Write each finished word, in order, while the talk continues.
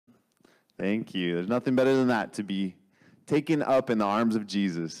Thank you. There's nothing better than that, to be taken up in the arms of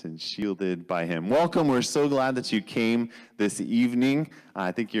Jesus and shielded by him. Welcome. We're so glad that you came this evening.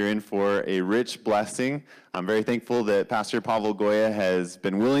 I think you're in for a rich blessing. I'm very thankful that Pastor Pavel Goia has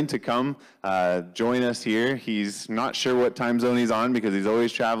been willing to come join us here. He's not sure what time zone he's on because he's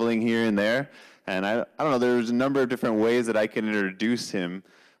always traveling here and there. And I don't know, there's a number of different ways that I can introduce him.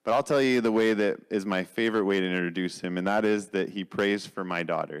 But I'll tell you the way that is my favorite way to introduce him, and that is that he prays for my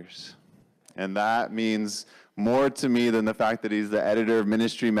daughters. And that means more to me than the fact that he's the editor of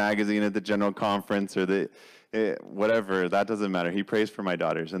Ministry Magazine at the General Conference or whatever. That doesn't matter. He prays for my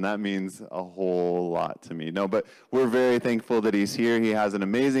daughters, and that means a whole lot to me. No, but we're very thankful that he's here. He has an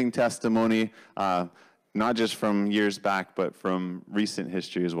amazing testimony, not just from years back, but from recent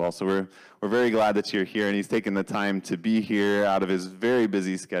history as well. So we're very glad that you're here, and he's taken the time to be here out of his very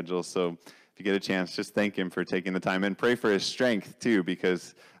busy schedule. So if you get a chance, just thank him for taking the time, and pray for his strength too,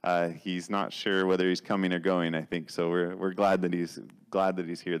 because he's not sure whether he's coming or going, I think. So we're glad that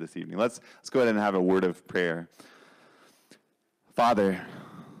he's here this evening. Let's go ahead and have a word of prayer. Father,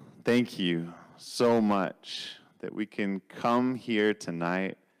 thank you so much that we can come here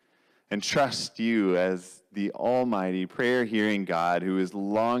tonight and trust you as the almighty prayer-hearing God who is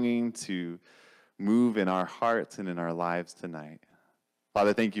longing to move in our hearts and in our lives tonight.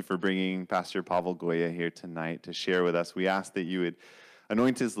 Father, thank you for bringing Pastor Pavel Goia here tonight to share with us. We ask that you would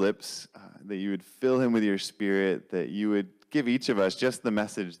anoint his lips, that you would fill him with your spirit, that you would give each of us just the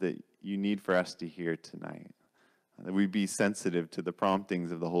message that you need for us to hear tonight, that we'd be sensitive to the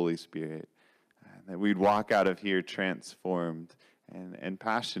promptings of the Holy Spirit, that we'd walk out of here transformed and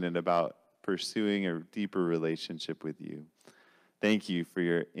passionate about pursuing a deeper relationship with you. Thank you for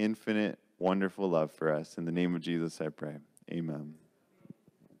your infinite, wonderful love for us. In the name of Jesus, I pray. Amen.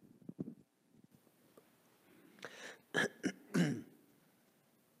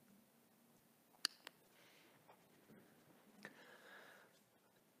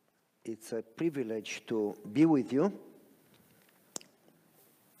 It's a privilege to be with you.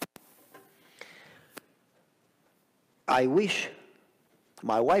 I wish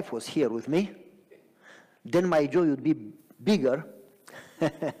my wife was here with me. Then my joy would be bigger. Why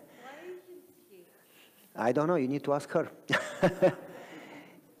isn't she? I don't know. You need to ask her.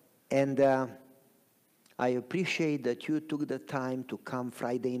 And I appreciate that you took the time to come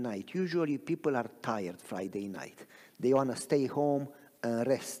Friday night. Usually people are tired Friday night. They want to stay home and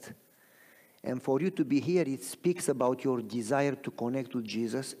rest. And for you to be here, it speaks about your desire to connect with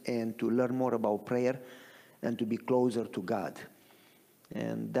Jesus and to learn more about prayer and to be closer to God.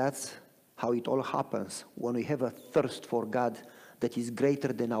 And that's how it all happens when we have a thirst for God that is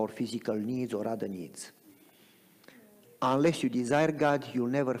greater than our physical needs or other needs. Unless you desire God, you'll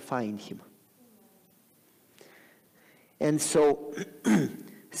never find him. And so,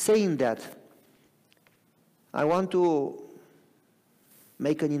 saying that, I want to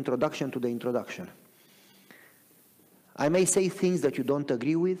make an introduction to the introduction. I may say things that you don't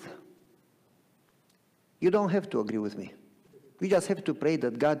agree with. You don't have to agree with me. You just have to pray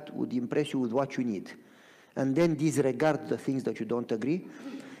that God would impress you with what you need. And then disregard the things that you don't agree.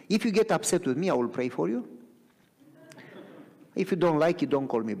 If you get upset with me, I will pray for you. If you don't like it, don't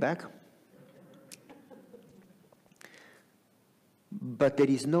call me back. But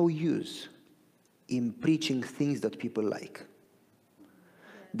there is no use in preaching things that people like.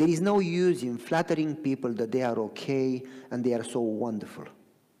 There is no use in flattering people that they are okay and they are so wonderful.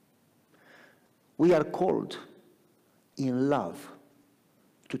 We are called in love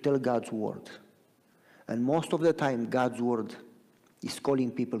to tell God's word. And most of the time, God's word is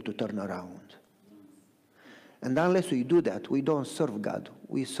calling people to turn around. And unless we do that, we don't serve God,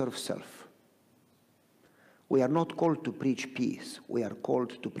 we serve self. We are not called to preach peace, we are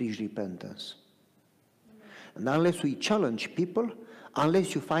called to preach repentance. And unless we challenge people,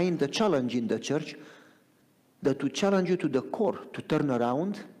 unless you find the challenge in the church, that to challenge you to the core, to turn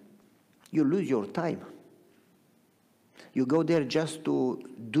around, you lose your time. You go there just to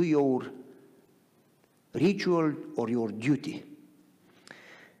do your ritual or your duty.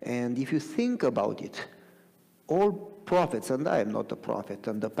 And if you think about it, all prophets, and I am not a prophet,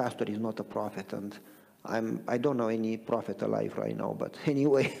 and the pastor is not a prophet, and I don't know any prophet alive right now, but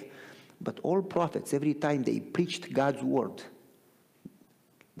anyway, but all prophets, every time they preached God's word,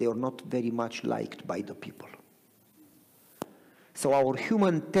 they are not very much liked by the people. So our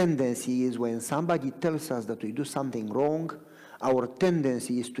human tendency is when somebody tells us that we do something wrong, our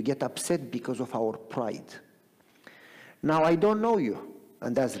tendency is to get upset because of our pride. Now, I don't know you,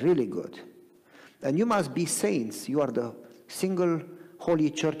 and that's really good. And you must be saints. You are the single holy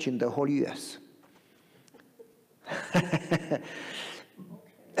church in the whole U.S.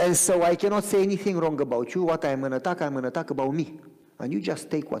 And so I cannot say anything wrong about you. What I'm going to talk about me. And you just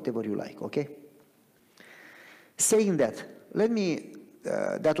take whatever you like, okay? Saying that,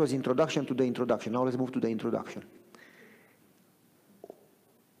 that was introduction to the introduction. Now let's move to the introduction.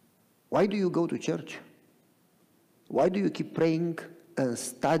 Why do you go to church? Why do you keep praying and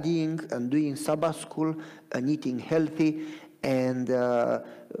studying and doing Sabbath school and eating healthy and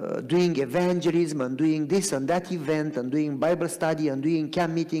doing evangelism and doing this and that event and doing Bible study and doing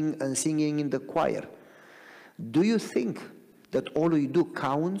camp meeting and singing in the choir? Do you think that all you do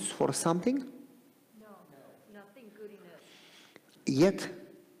counts for something? No, nothing good enough. Yet,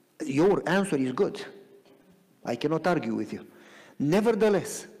 your answer is good. I cannot argue with you.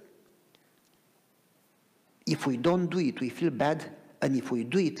 Nevertheless, if we don't do it, we feel bad, and if we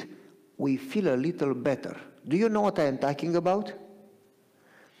do it, we feel a little better. Do you know what I am talking about?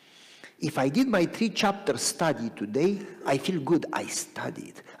 If I did my 3-chapter study today, I feel good, I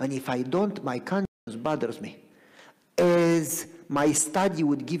studied. And if I don't, my conscience bothers me. As my study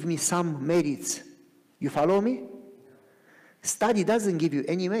would give me some merits. You follow me? Study doesn't give you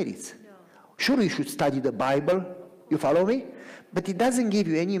any merits. No. Sure, you should study the Bible. You follow me? But it doesn't give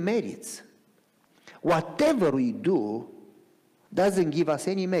you any merits. Whatever we do doesn't give us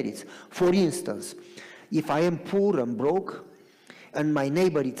any merits. For instance, if I am poor and broke, and my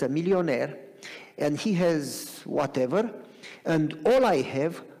neighbor is a millionaire, and he has whatever, and all I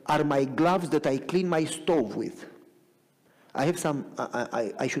have are my gloves that I clean my stove with. I have some,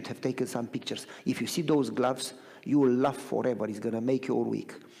 I should have taken some pictures. If you see those gloves, you will laugh forever. It's going to make your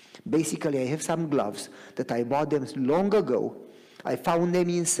week. Basically, I have some gloves that I bought them long ago. I found them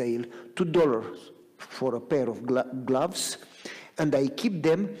in sale, $2 for a pair of gloves, and I keep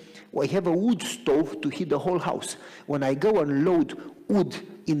them. I have a wood stove to heat the whole house. When I go and load wood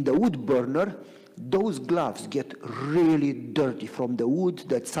in the wood burner, those gloves get really dirty from the wood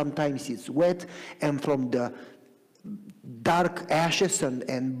that sometimes is wet, and from the dark ashes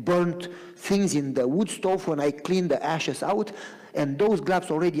and burnt things in the wood stove when I clean the ashes out. And those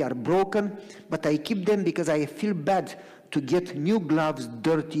gloves already are broken, but I keep them because I feel bad to get new gloves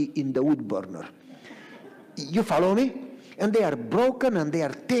dirty in the wood burner. You follow me? And they are broken, and they are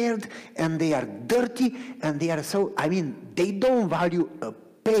teared, and they are dirty, and they are so, I mean, they don't value a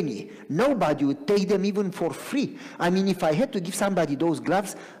penny. Nobody would take them even for free. I mean, if I had to give somebody those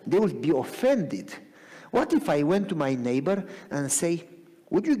gloves, they would be offended. What if I went to my neighbor and say,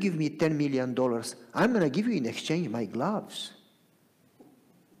 would you give me $10 million? I'm going to give you in exchange my gloves.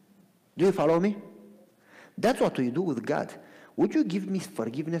 Do you follow me? That's what we do with God. Would you give me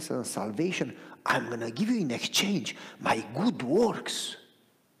forgiveness and salvation? I'm going to give you in exchange my good works.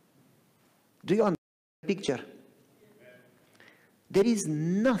 Do you understand the picture? There is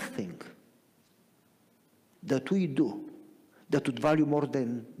nothing that we do that would value more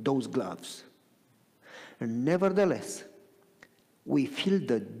than those gloves. And nevertheless, we feel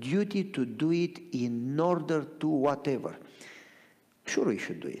the duty to do it in order to whatever. Sure, we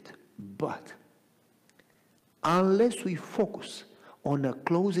should do it, but unless we focus on a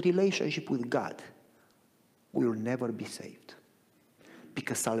close relationship with God, we will never be saved.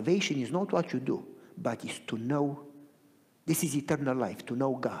 Because salvation is not what you do, but is to know. This is eternal life, to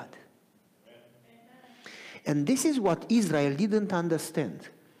know God. And this is what Israel didn't understand.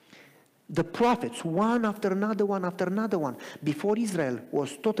 The prophets, one after another one, before Israel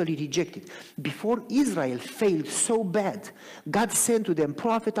was totally rejected, before Israel failed so bad, God sent to them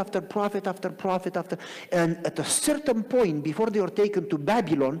prophet after prophet after prophet and at a certain point, before they were taken to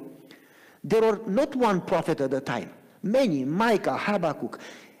Babylon, there were not one prophet at a time. Many, Micah, Habakkuk,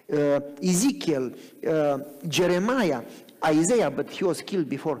 Ezekiel, Jeremiah, Isaiah, but he was killed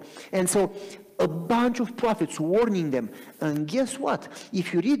before. And so a bunch of prophets warning them. And guess what?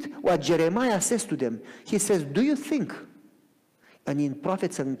 If you read what Jeremiah says to them, he says, do you think? And in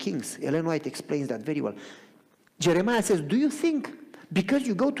Prophets and Kings, Ellen White explains that very well. Jeremiah says, do you think because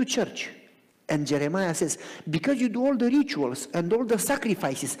you go to church? And Jeremiah says, because you do all the rituals and all the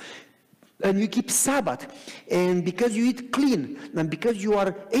sacrifices, and you keep Sabbath, and because you eat clean, and because you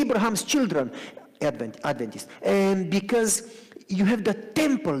are Abraham's children, Adventist, and because you have the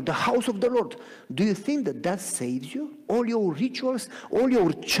temple, the house of the Lord. Do you think that that saves you? All your rituals, all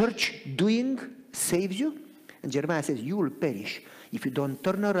your church doing saves you? And Jeremiah says, you will perish if you don't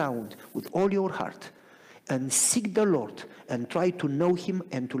turn around with all your heart and seek the Lord and try to know Him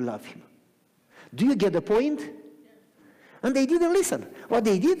and to love Him. Do you get the point? And they didn't listen. What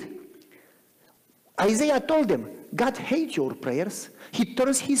they did? Isaiah told them, God hates your prayers. He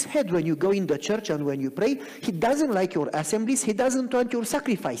turns his head when you go in the church and when you pray. He doesn't like your assemblies. He doesn't want your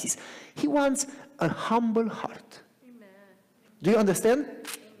sacrifices. He wants a humble heart. Amen. Do you understand?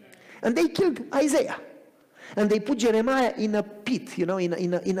 And they killed Isaiah. And they put Jeremiah in a pit,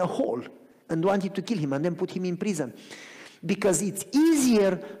 in a hole, and wanted to kill him and then put him in prison. Because it's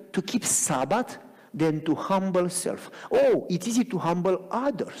easier to keep Sabbath than to humble self. Oh, it's easy to humble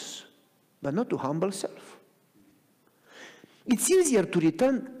others, but not to humble self. It's easier to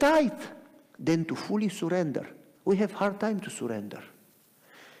return tithe than to fully surrender. We have hard time to surrender.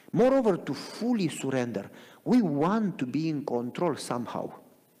 Moreover, to fully surrender, we want to be in control somehow.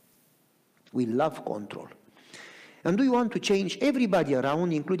 We love control. And we want to change everybody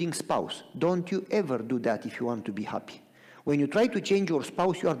around, including spouse. Don't you ever do that if you want to be happy. When you try to change your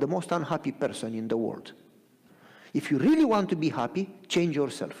spouse, you are the most unhappy person in the world. If you really want to be happy, change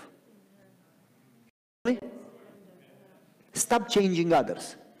yourself. Stop changing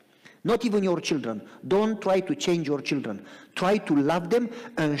others. Not even your children. Don't try to change your children. Try to love them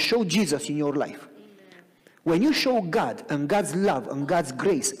and show Jesus in your life. When you show God and God's love and God's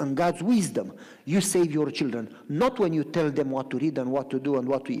grace and God's wisdom, you save your children. Not when you tell them what to read and what to do and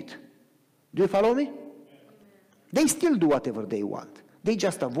what to eat. Do you follow me? They still do whatever they want. They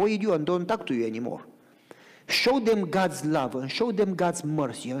just avoid you and don't talk to you anymore. Show them God's love and show them God's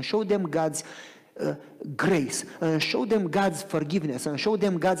mercy and show them God's grace and show them God's forgiveness and show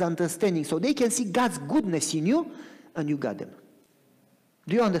them God's understanding so they can see God's goodness in you and you got them.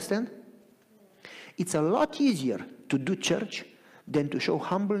 Do you understand? It's a lot easier to do church than to show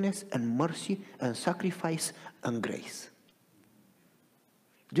humbleness and mercy and sacrifice and grace.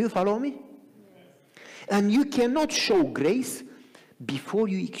 Do you follow me? And you cannot show grace before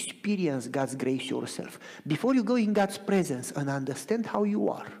you experience God's grace yourself. Before you go in God's presence and understand how you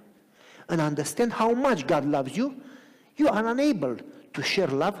are and understand how much God loves you, you are unable to share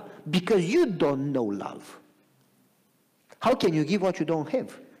love because you don't know love. How can you give what you don't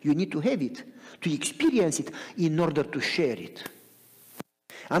have? You need to have it, to experience it in order to share it.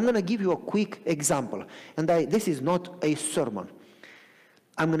 I'm going to give you a quick example. And this is not a sermon.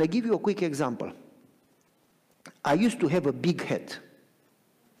 I'm going to give you a quick example. I used to have a big head.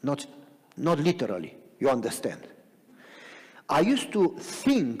 Not literally, you understand. I used to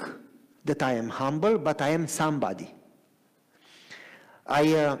think that I am humble, but I am somebody.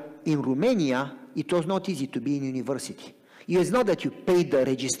 In Romania, it was not easy to be in university. It is not that you paid the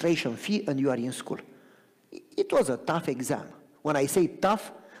registration fee and you are in school. It was a tough exam. When I say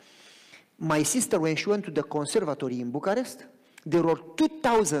tough, my sister, when she went to the conservatory in Bucharest, there were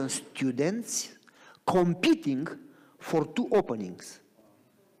 2,000 students competing for 2 openings.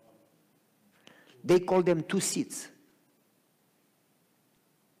 They call them 2 seats.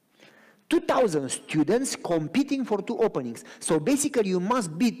 2,000 students competing for 2 openings. So basically you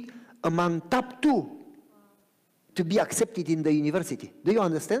must be among top 2 to be accepted in the university. Do you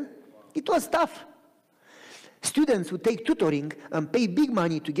understand? It was tough. Students who take tutoring and pay big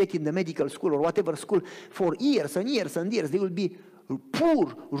money to get in the medical school or whatever school for years and years and years, they will be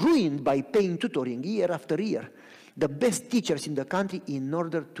poor, ruined by paying tutoring year after year. The best teachers in the country in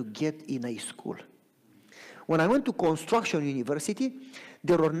order to get in a school. When I went to construction university,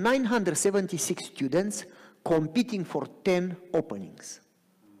 there were 976 students competing for 10 openings.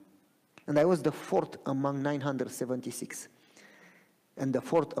 And I was the 4th among 976. And the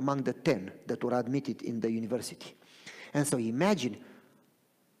 4th among the 10 that were admitted in the university. And so imagine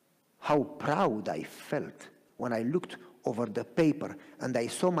how proud I felt when I looked over the paper and I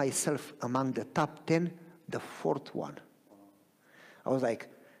saw myself among the top 10, the 4th one. I was like,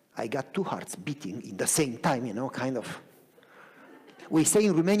 I got 2 hearts beating in the same time, kind of. We say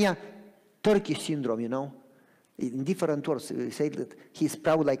in Romania, turkey syndrome, In different words, we say that he's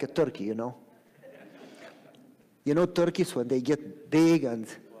proud like a turkey, turkeys when they get big and,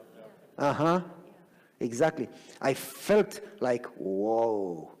 exactly. I felt like,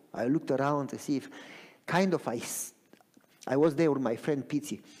 whoa. I looked around to see if, I was there with my friend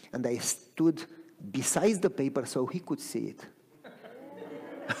Pizzi, and I stood beside the paper so he could see it.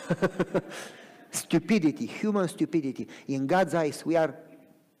 Stupidity, human stupidity. In God's eyes, we are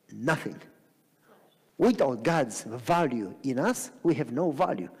nothing. Without God's value in us, we have no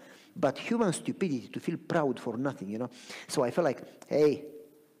value. But human stupidity to feel proud for nothing, So I felt like, hey,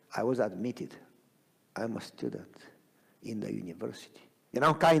 I was admitted. I'm a student in the university.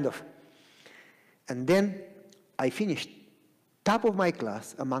 Kind of. And then I finished top of my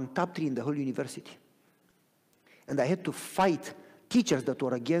class among top 3 in the whole university. And I had to fight teachers that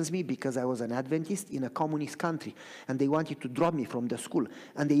were against me because I was an Adventist in a communist country. And they wanted to drop me from the school.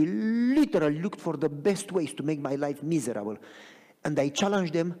 And they literally looked for the best ways to make my life miserable. And I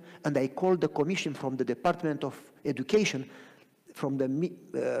challenged them, and I called the commission from the Department of Education, from the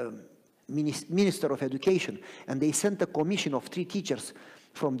Minister of Education, and they sent a commission of 3 teachers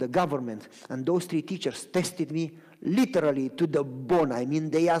from the government. And those 3 teachers tested me literally to the bone. I mean,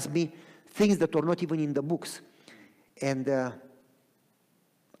 they asked me things that were not even in the books. And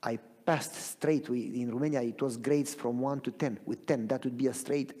I passed straight. In Romania, it was grades from 1 to 10. With 10, that would be a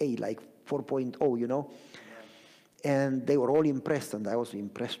straight A, like 4.0, you know. And they were all impressed, and I was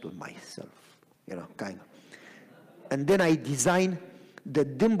impressed with myself, you know, kind of. And then I designed the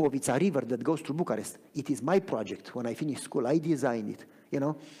Dâmbovița River that goes to Bucharest. It is my project. When I finished school, I designed it, you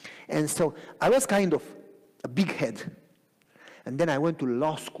know. And so I was kind of a big head. And then I went to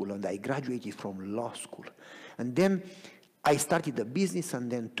law school, and I graduated from law school. And then I started a business,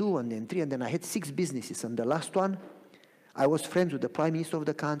 and then 2, and then 3, and then I had 6 businesses. And the last one, I was friends with the Prime Minister of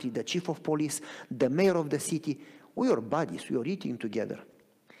the country, the Chief of Police, the Mayor of the city. We were buddies. We were eating together.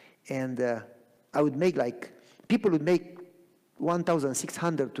 And I would make like, people would make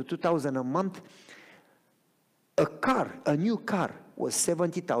 1,600 to 2,000 a month. A car, a new car, was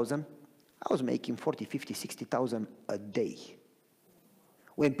 70,000. I was making 40, 50, 60,000 a day.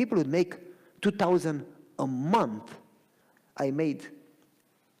 When people would make 2,000 a month, I made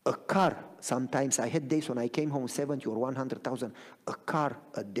a car. Sometimes I had days when I came home 70 or 100,000, a car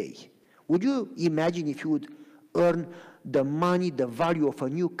a day. Would you imagine if you would earn the money, the value of a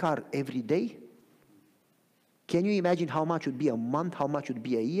new car every day? Can you imagine how much would be a month, how much would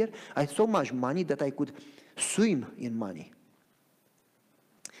be a year? I had so much money that I could swim in money.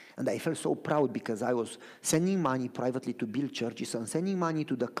 And I felt so proud because I was sending money privately to build churches and sending money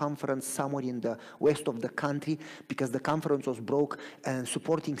to the conference somewhere in the west of the country because the conference was broke, and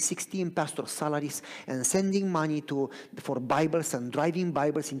supporting 16 pastor salaries and sending money for Bibles and driving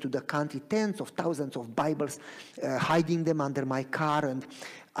Bibles into the country, tens of thousands of Bibles, hiding them under my car. And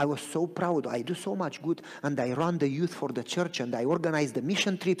I was so proud. I do so much good, and I run the youth for the church, and I organize the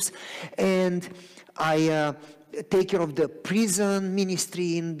mission trips, and I take care of the prison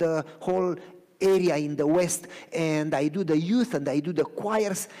ministry in the whole area in the west, and I do the youth, and I do the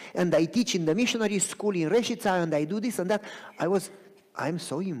choirs, and I teach in the missionary school in Reșița, and I do this and that. I'm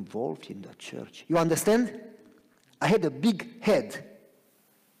so involved in the church. You understand? I had a big head.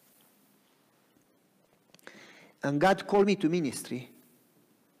 And God called me to ministry.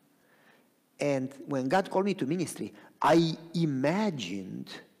 And when God called me to ministry, I imagined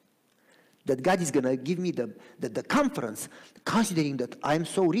that God is going to give me the conference, considering that I'm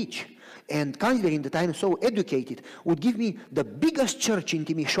so rich and considering that I'm so educated, would give me the biggest church in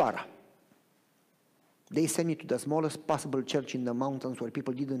Timișoara. They sent me to the smallest possible church in the mountains where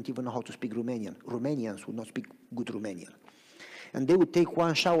people didn't even know how to speak Romanian. Romanians would not speak good Romanian. And they would take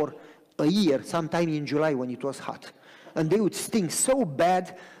 1 shower a year, sometime in July when it was hot. And they would stink so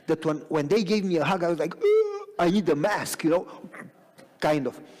bad that when they gave me a hug, I was like, I need a mask, you know, kind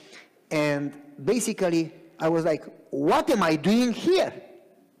of. And basically, I was like, what am I doing here?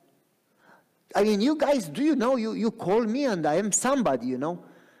 I mean, you guys, do you know, you call me and I am somebody, you know.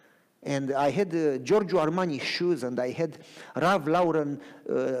 And I had Giorgio Armani shoes, and I had Ralph Lauren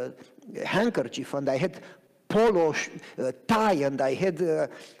handkerchief, and I had polo tie, and I had,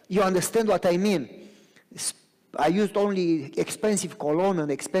 you understand what I mean? I used only expensive cologne and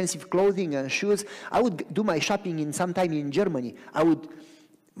expensive clothing and shoes. I would do my shopping sometime in Germany.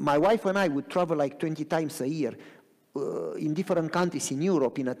 My wife and I would travel like 20 times a year in different countries in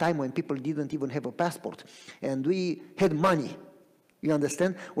Europe in a time when people didn't even have a passport. And we had money, you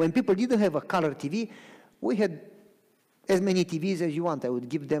understand? When people didn't have a color TV, we had as many TVs as you want. I would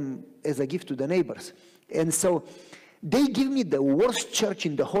give them as a gift to the neighbors. And so they give me the worst church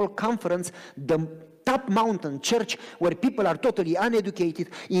in the whole conference, the top mountain church where people are totally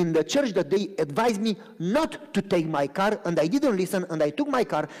uneducated, in the church that they advised me not to take my car, and I didn't listen, and I took my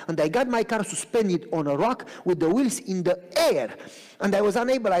car, and I got my car suspended on a rock with the wheels in the air, and I was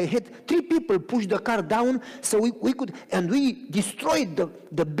unable. I had 3 people push the car down so we could, and we destroyed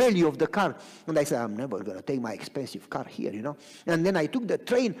the belly of the car. And I said, I'm never going to take my expensive car here, you know. And then I took the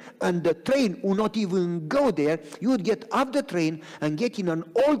train, and the train would not even go there. You would get off the train and get in an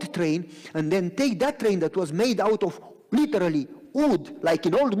old train, and then take that train that was made out of literally wood, like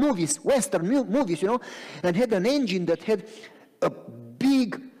in old movies, Western movies, you know, and had an engine that had a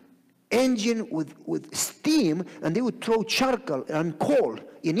big engine with steam, and they would throw charcoal and coal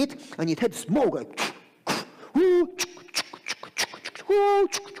in it, and it had smoke, like, you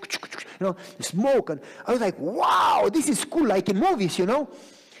know, smoke. And I was like, wow, this is cool, like in movies, you know.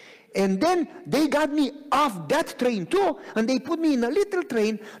 And then they got me off that train too, and they put me in a little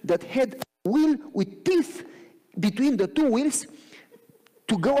train that had a wheel with teeth between the 2 wheels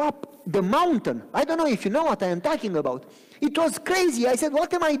to go up the mountain. I don't know if you know what I am talking about. It was crazy. I said,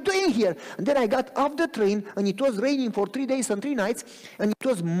 what am I doing here? And then I got off the train, and it was raining for 3 days and 3 nights, and it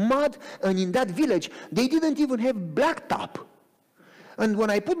was mud, and in that village, they didn't even have blacktop. And when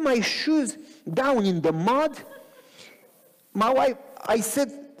I put my shoes down in the mud, my wife, I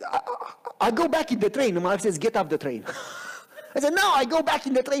said, I go back in the train. And my wife says, get off the train. I said, no, I go back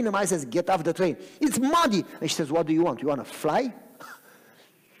in the train. And my wife says, get off the train. It's muddy. And she says, what do you want? You want to fly?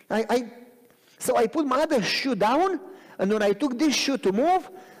 So I put my other shoe down, and when I took this shoe to move,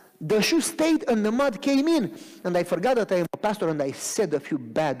 the shoe stayed and the mud came in. And I forgot that I am a pastor, and I said a few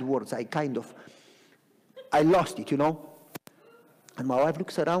bad words. I lost it, you know. And my wife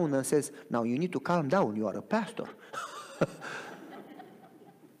looks around and says, now you need to calm down. You are a pastor.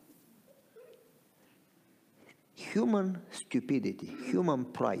 Human stupidity, human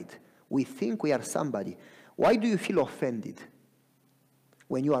pride. We think we are somebody. Why do you feel offended?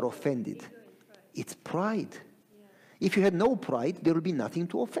 When you are offended, it's pride. Yeah. If you had no pride, there will be nothing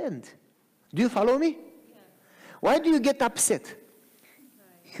to offend. Do you follow me? Yeah. Why do you get upset?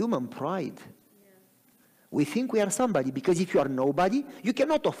 Right. Human pride. Yeah. We think we are somebody, because if you are nobody, you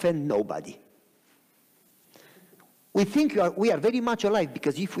cannot offend nobody. We think we are very much alive,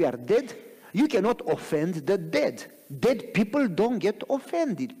 because if we are dead, you cannot offend the dead. Dead people don't get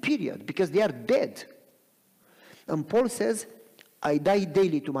offended, period, because they are dead. And Paul says, I die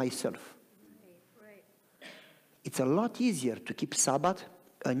daily to myself. Right. It's a lot easier to keep Sabbath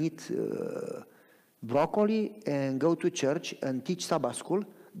and eat broccoli and go to church and teach Sabbath school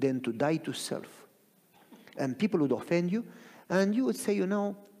than to die to self. And people would offend you, and you would say, you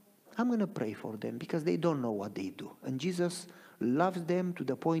know, I'm going to pray for them because they don't know what they do. And Jesus loves them to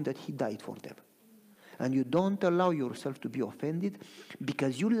the point that he died for them. And you don't allow yourself to be offended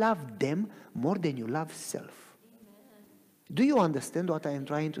because you love them more than you love self. Do you understand what I am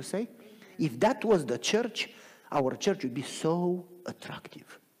trying to say? If that was the church, our church would be so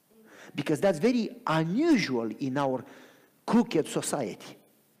attractive. Because that's very unusual in our crooked society.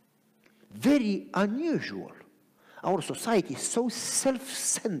 Very unusual. Our society is so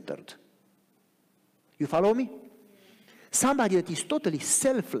self-centered. You follow me? Somebody that is totally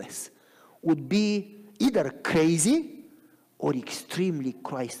selfless would be either crazy or extremely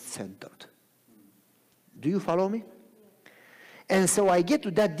Christ-centered. Do you follow me? And so I get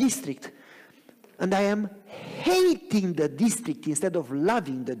to that district, and I am hating the district instead of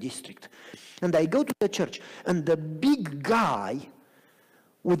loving the district. And I go to the church, and the big guy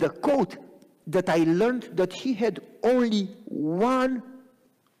with a coat that I learned that he had only one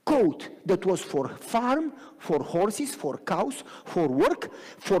coat that was for farm, for horses, for cows, for work,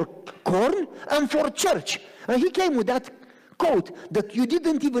 for corn, and for church. And he came with that coat that you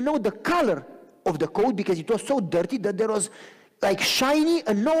didn't even know the color of the coat because it was so dirty that there was like shiny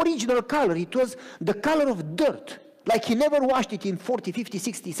and no original color. It was the color of dirt. Like he never washed it in 40, 50,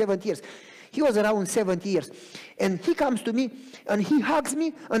 60, 70 years. He was around 70 years. And he comes to me and he hugs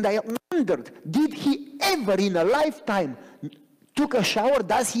me, and I wondered, did he ever in a lifetime took a shower?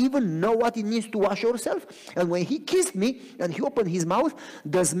 Does he even know what it means to wash yourself? And when he kissed me and he opened his mouth,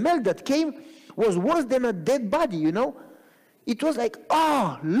 the smell that came was worse than a dead body, you know. It was like,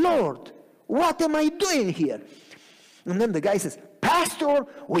 oh, Lord, what am I doing here? And then the guy says, Pastor,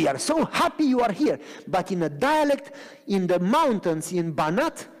 we are so happy you are here. But in a dialect in the mountains in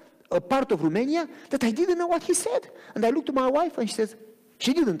Banat, a part of Romania, that I didn't know what he said. And I looked to my wife and she says,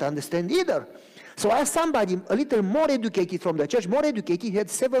 she didn't understand either. So I asked somebody a little more educated from the church, more educated, he had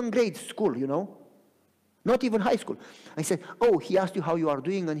 7th grade school, you know, not even high school. I said, oh, he asked you how you are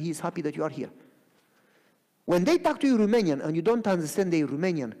doing and he is happy that you are here. When they talk to you Romanian and you don't understand their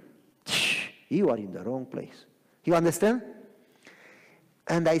Romanian, you are in the wrong place. You understand?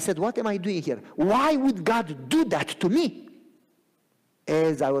 And I said, what am I doing here? Why would God do that to me?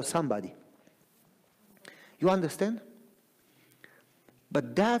 As I was somebody. You understand?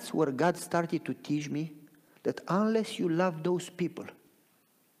 But that's where God started to teach me that unless you love those people,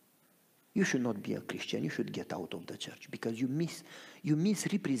 you should not be a Christian. You should get out of the church because you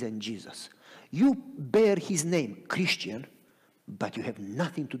misrepresent Jesus. You bear his name, Christian, but you have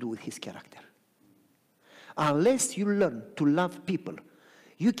nothing to do with his character. Unless you learn to love people,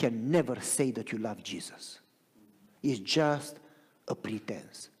 you can never say that you love Jesus. It's just a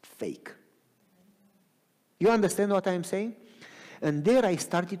pretense, fake. You understand what I'm saying? And there I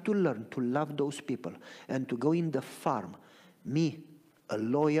started to learn to love those people and to go in the farm. Me, a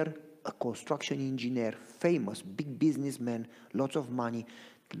lawyer, a construction engineer, famous, big businessman, lots of money,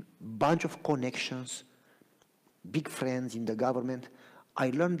 bunch of connections, big friends in the government. I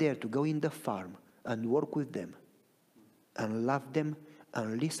learned there to go in the farm and work with them and love them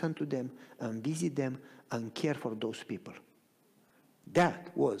and listen to them and visit them and care for those people.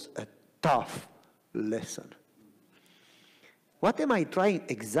 That was a tough lesson. What am I trying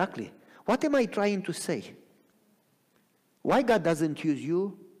exactly? What am I trying to say? Why God doesn't use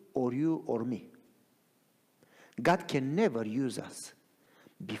you or me? God can never use us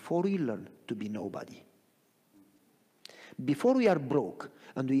before we learn to be nobody. Before we are broke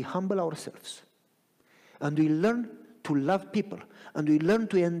and we humble ourselves and we learn to love people and we learn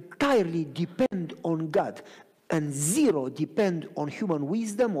to entirely depend on God and zero depend on human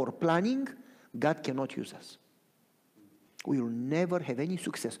wisdom or planning, God cannot use us. We will never have any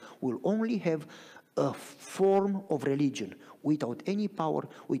success. We'll only have a form of religion without any power,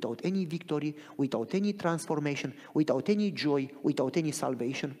 without any victory, without any transformation, without any joy, without any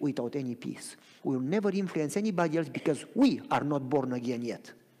salvation, without any peace. We'll never influence anybody else because we are not born again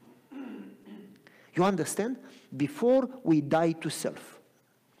yet. You understand? Before we die to self.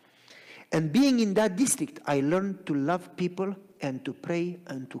 And being in that district, I learned to love people and to pray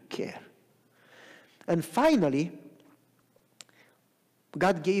and to care. And finally,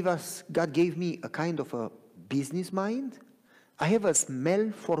 God gave me a kind of a business mind. I have a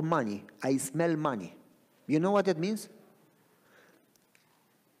smell for money. I smell money. You know what that means?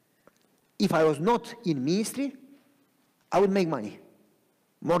 If I was not in ministry, I would make money.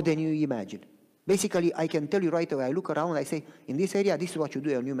 More than you imagine. Basically, I can tell you right away, I look around, I say, in this area, this is what you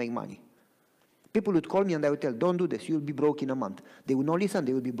do and you make money. People would call me and I would tell, don't do this, you'll be broke in a month. They would not listen,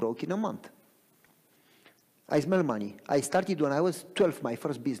 they would be broke in a month. I smell money. I started when I was 12, my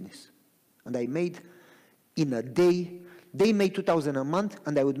first business. And I made, in a day, they made 2,000 a month,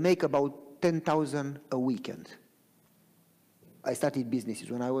 and I would make about 10,000 a weekend. I started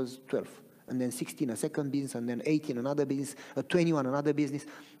businesses when I was 12. And then 16, a second business, and then 18, another business, 21, another business.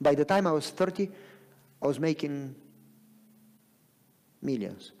 By the time I was 30, I was making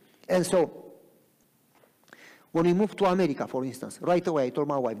millions. And so, when we moved to America, for instance, right away I told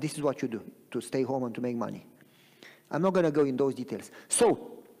my wife, this is what you do, to stay home and to make money. I'm not going to go in those details.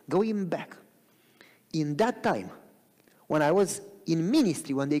 So, going back, in that time, when I was in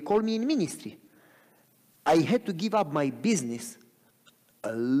ministry, when they called me in ministry, I had to give up my business,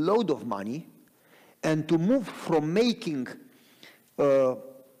 a load of money, and to move from making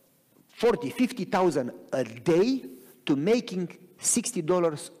 40, 50,000 a day to making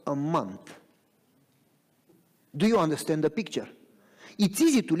 $60 a month. Do you understand the picture? It's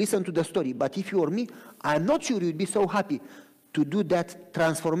easy to listen to the story, but if you were me, I'm not sure you'd be so happy to do that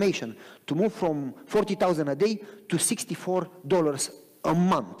transformation, to move from 40,000 a day to $64 a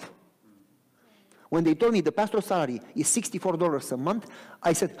month. When they told me the pastor's salary is $64 a month,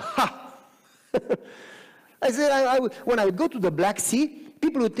 I said, ha! I said, when I would go to the Black Sea,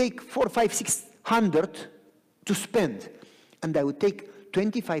 people would take 400, 500, 600 to spend, and I would take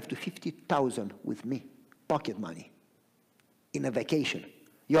 25 to 50,000 with me, pocket money, in a vacation.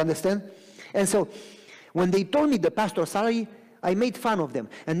 You understand? And so, when they told me the pastor's salary, I made fun of them.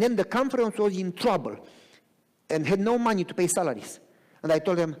 And then the conference was in trouble and had no money to pay salaries. And I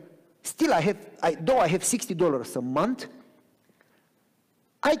told them, still though I have $60 a month,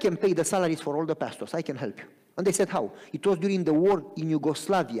 I can pay the salaries for all the pastors. I can help you. And they said, how? It was during the war in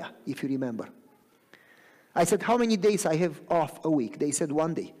Yugoslavia, if you remember. I said, how many days I have off a week? They said,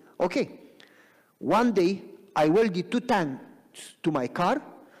 1 day. Okay. 1 day, I welded 2 tanks to my car,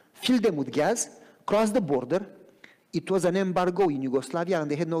 filled them with gas, crossed the border. It was an embargo in Yugoslavia and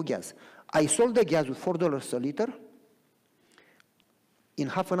they had no gas. I sold the gas with $4 a liter. In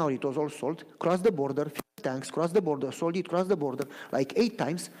half an hour it was all sold. Crossed the border, filled tanks, crossed the border, sold it, crossed the border, like 8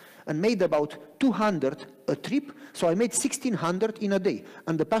 times, and made about 200 a trip. So I made 1,600 in a day.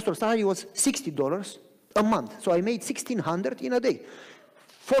 And the pastor's salary was $60 a month. So I made 1,600 in a day.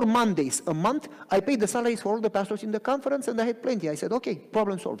 4 Mondays a month, I paid the salaries for all the pastors in the conference, and I had plenty. I said, okay,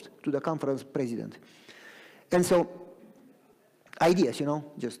 problem solved, to the conference president. And so, ideas,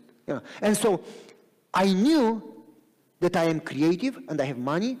 just. And so, I knew that I am creative, and I have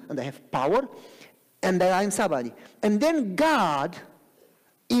money, and I have power, and that I am somebody. And then God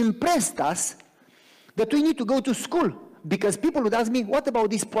impressed us that we need to go to school, because people would ask me, what about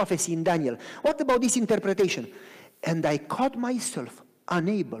this prophecy in Daniel? What about this interpretation? And I caught myself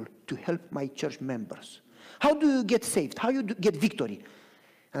unable to help my church members. How do you get saved? How do you get victory?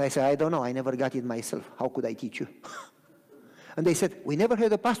 And I said, I don't know. I never got it myself. How could I teach you? And they said, we never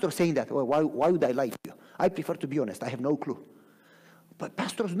heard a pastor saying that. Well, why would I lie to you? I prefer to be honest. I have no clue. But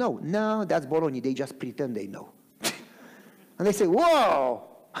pastors know. No, that's baloney. They just pretend they know. And they say, whoa!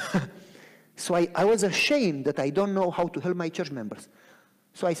 So I was ashamed that I don't know how to help my church members.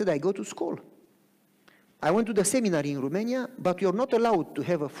 So I said, I go to school. I went to the seminary in Romania, but you're not allowed to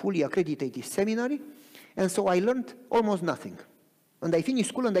have a fully accredited seminary. And so I learned almost nothing. And I finished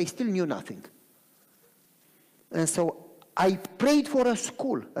school and I still knew nothing. And so I prayed for a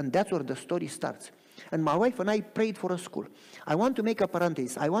school, and that's where the story starts. And my wife and I prayed for a school. I want to make a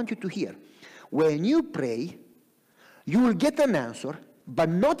parenthesis. I want you to hear. When you pray, you will get an answer, but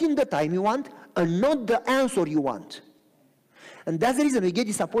not in the time you want, and not the answer you want. And that's the reason we get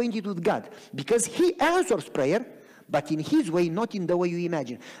disappointed with God, because He answers prayer, but in His way, not in the way you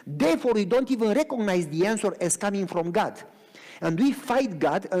imagine. Therefore, we don't even recognize the answer as coming from God. And we fight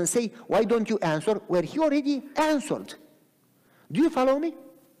God and say, why don't you answer where He already answered? Do you follow me?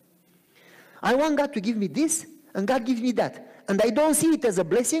 I want God to give me this, and God gives me that. And I don't see it as a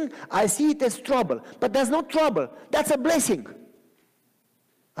blessing, I see it as trouble. But that's not trouble, that's a blessing.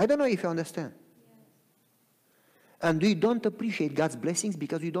 I don't know if you understand. And we don't appreciate God's blessings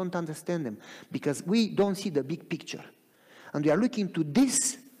because we don't understand them. Because we don't see the big picture. And we are looking to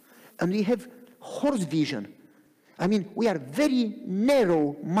this, and we have horse vision. I mean, we are very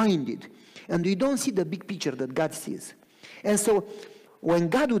narrow-minded. And we don't see the big picture that God sees. And so, when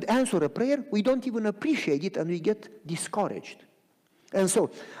God would answer a prayer, we don't even appreciate it, and we get discouraged. And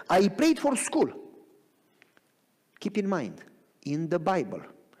so, I prayed for school. Keep in mind, in the Bible,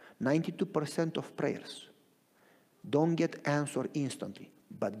 92% of prayers don't get answered instantly,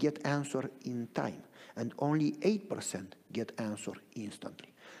 but get answered in time. And only 8% get answered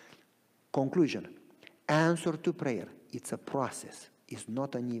instantly. Conclusion, answer to prayer, it's a process, it's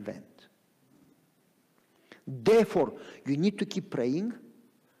not an event. Therefore, you need to keep praying,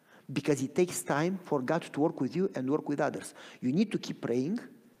 because it takes time for God to work with you and work with others. You need to keep praying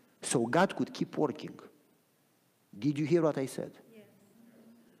so God could keep working. Did you hear what I said? Yes.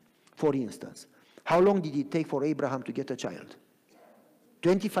 For instance, how long did it take for Abraham to get a child?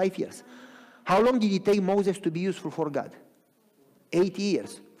 25 years. How long did it take Moses to be useful for God? 80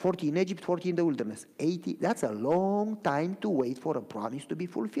 years. 40 in Egypt, 40 in the wilderness. 80, that's a long time to wait for a promise to be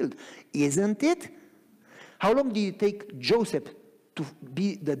fulfilled. Isn't it? How long did it take Joseph to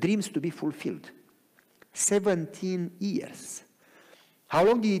be the dreams to be fulfilled? 17 years. How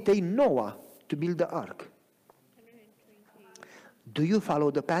long did it take Noah to build the ark? 120. Do you follow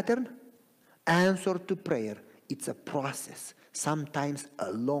the pattern? Answer to prayer, it's a process, sometimes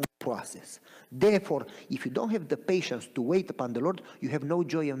a long process. Therefore, if you don't have the patience to wait upon the Lord, you have no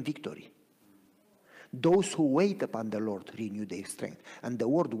joy and victory. Those who wait upon the Lord renew their strength. And the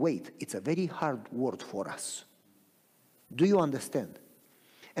word wait, it's a very hard word for us. Do you understand?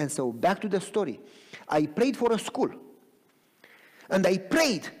 And so back to the story. I prayed for a school. And I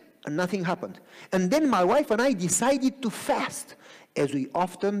prayed and nothing happened. And then my wife and I decided to fast, as we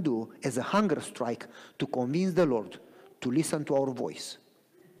often do, as a hunger strike, to convince the Lord to listen to our voice.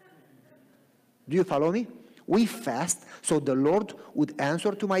 Do you follow me? We fast so the Lord would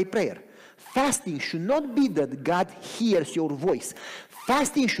answer to my prayer. Fasting should not be that God hears your voice.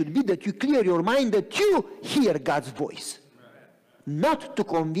 Fasting should be that you clear your mind that you hear God's voice. Not to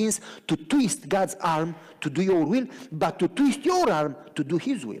convince, to twist God's arm to do your will, but to twist your arm to do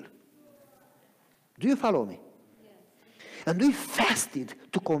His will. Do you follow me? Yes. And we fasted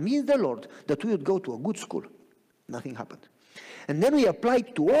to convince the Lord that we would go to a good school. Nothing happened. And then we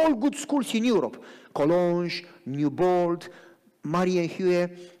applied to all good schools in Europe. Cologne, Newbold, Marienhue,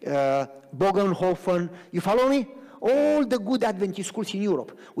 Bogenhofen. You follow me? All the good Adventist schools in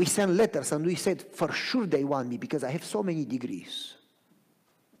Europe. We sent letters and we said, for sure they want me because I have so many degrees.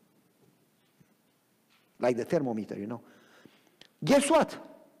 Like the thermometer, you know. Guess what?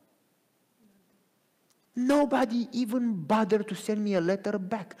 Nobody even bothered to send me a letter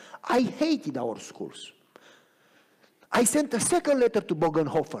back. I hated our schools. I sent a second letter to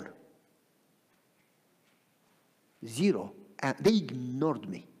Bogenhofen. Zero. And they ignored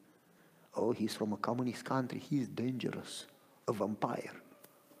me. Oh, he's from a communist country. He's dangerous. A vampire.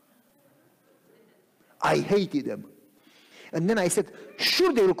 I hated them. And then I said,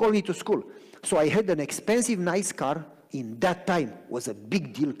 sure, they will call me to school. So I had an expensive, nice car. In that time, was a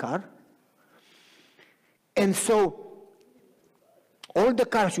big deal car. And so, all the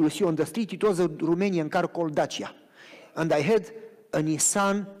cars you will see on the street, it was a Romanian car called Dacia. And I had a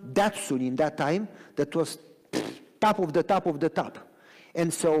Nissan Datsun in that time that was top of the top of the top.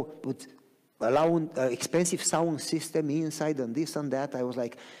 And so, with allowing expensive sound system inside and this and that, I was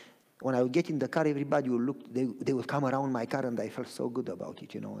like, when I would get in the car, everybody would look, they would come around my car, and I felt so good about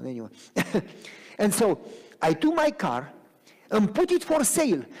it, you know. And anyway, and so I took my car and put it for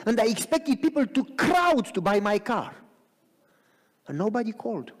sale, and I expected people to crowd to buy my car. And nobody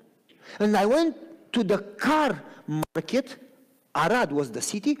called. And I went to the car market. Arad was the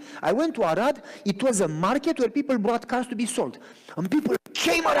city. I went to Arad. It was a market where people brought cars to be sold. And people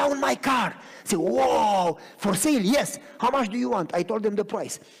came around my car. Say, whoa, for sale, yes. How much do you want? I told them the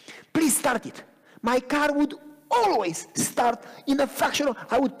price. Please start it. My car would always start in a fraction of,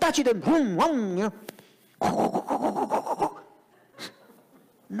 I would touch it and boom, boom, you know.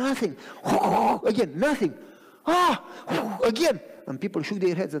 Nothing. Again, nothing. Again. And people shook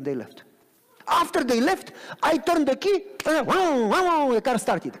their heads and they left. After they left, I turned the key and the car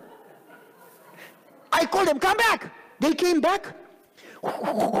started. I called them, come back. They came back.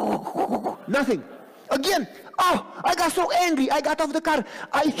 Nothing. Again. I got so angry. I got off the car.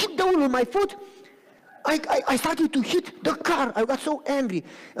 I hit the wheel with my foot. I started to hit the car. I got so angry.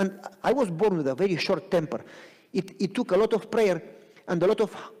 And I was born with a very short temper. It took a lot of prayer and a lot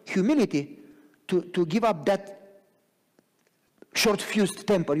of humility to give up that short-fused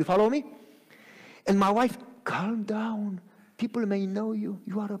temper. You follow me? And my wife, calm down. People may know you.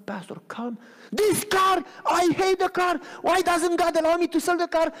 You are a pastor. Calm. This car, I hate the car. Why doesn't God allow me to sell the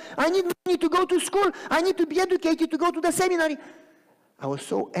car? I need money to go to school. I need to be educated, to go to the seminary. I was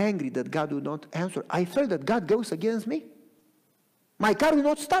so angry that God would not answer. I felt that God goes against me. My car will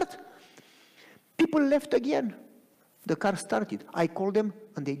not start. People left again. The car started. I called them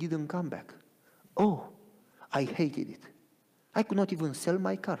and they didn't come back. Oh, I hated it. I could not even sell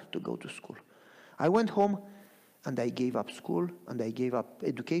my car to go to school. I went home and I gave up school and I gave up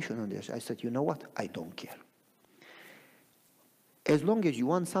education. And I said, you know what? I don't care. As long as you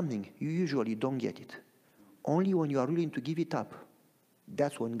want something, you usually don't get it. Only when you are willing to give it up,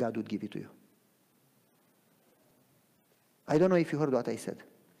 that's when God would give it to you. I don't know if you heard what I said.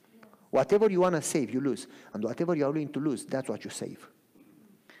 Whatever you want to save, you lose. And whatever you are willing to lose, that's what you save.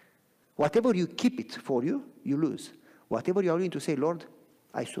 Whatever you keep it for you, you lose. Whatever you are willing to say, Lord,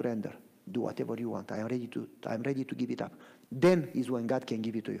 I surrender. Do whatever you want. I am ready to give it up. Then is when God can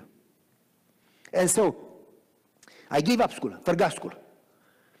give it to you. And so, I gave up school, forgot school.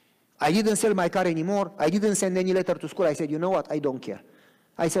 I didn't sell my car anymore. I didn't send any letter to school. I said, you know what? I don't care.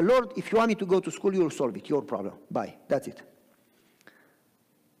 I said, Lord, if you want me to go to school, you'll solve it. Your problem. Bye. That's it.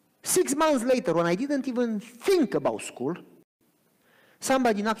 6 months later, when I didn't even think about school,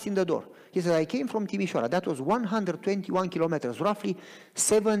 somebody knocks in the door. He said, I came from Timișoara. That was 121 kilometers, roughly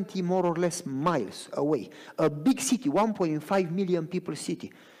 70 more or less miles away. A big city, 1.5 million people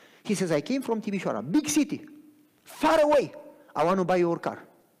city. He says, I came from Timișoara, big city, far away. I want to buy your car.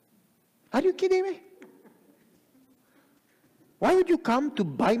 Are you kidding me? Why would you come to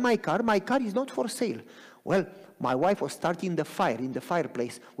buy my car? My car is not for sale. Well, my wife was starting the fire in the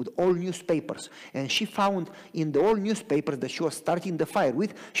fireplace with all newspapers. And she found in the old newspapers that she was starting the fire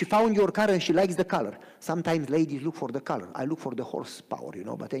with, she found your car and she likes the color. Sometimes ladies look for the color. I look for the horsepower, you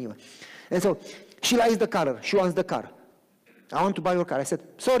know, but anyway. And so she likes the color. She wants the car. I want to buy your car. I said,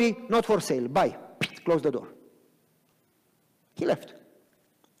 sorry, not for sale. Buy. Close the door. He left.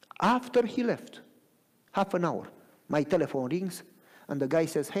 After he left, half an hour, my telephone rings and the guy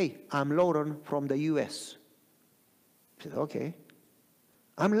says, hey, I'm Lauren from the US. I said, okay.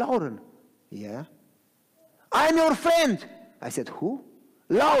 I'm Lauren. Yeah. I'm your friend. I said, who?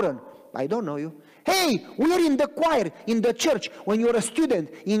 Lauren. I don't know you. Hey, we're in the choir, in the church, when you were a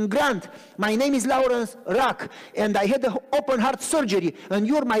student in Grant. My name is Lawrence Rock, and I had an open heart surgery, and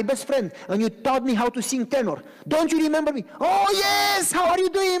you're my best friend, and you taught me how to sing tenor. Don't you remember me? Oh, yes! How are you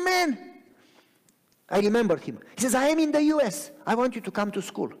doing, man? I remembered him. He says, I am in the US. I want you to come to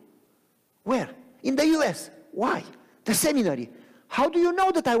school. Where? In the US. Why? The seminary. How do you know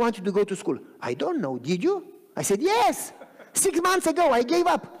that I want you to go to school? I don't know. Did you? I said, yes. 6 months ago, I gave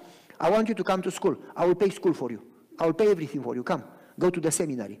up. I want you to come to school. I will pay school for you. I will pay everything for you. Come. Go to the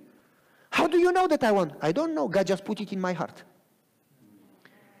seminary. How do you know that I want? I don't know. God just put it in my heart.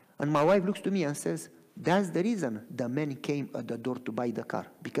 And my wife looks to me and says, that's the reason the man came at the door to buy the car.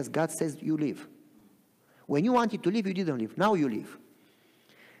 Because God says you leave. When you wanted to leave, you didn't leave. Now you leave.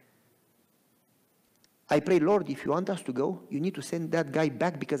 I pray, Lord, if you want us to go, you need to send that guy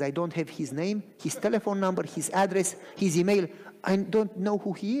back because I don't have his name, his telephone number, his address, his email. I don't know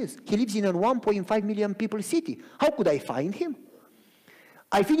who he is. He lives in a 1.5 million people city. How could I find him?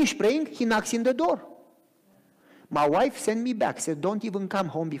 I finish praying, he knocks in the door. My wife sent me back, said, don't even come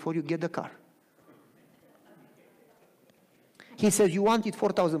home before you get the car. He says, you wanted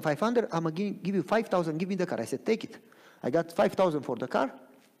 4,500, I'm going to give you 5,000, give me the car. I said, take it. I got 5,000 for the car.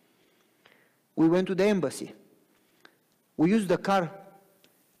 We went to the embassy. We used the car,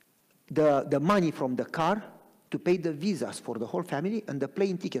 the money from the car to pay the visas for the whole family and the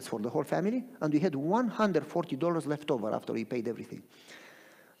plane tickets for the whole family, and we had $140 left over after we paid everything.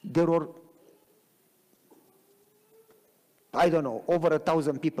 There were, I don't know, over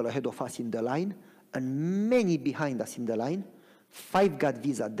 1,000 people ahead of us in the line, and many behind us in the line, 5 got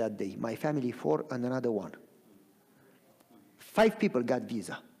visa that day. My family 4 and another 1. 5 people got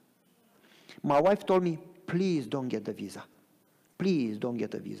visa. My wife told me, please don't get the visa. Please don't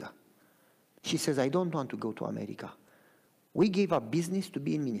get a visa. She says, I don't want to go to America. We gave up business to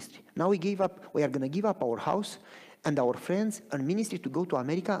be in ministry. Now we are going to give up our house and our friends and ministry to go to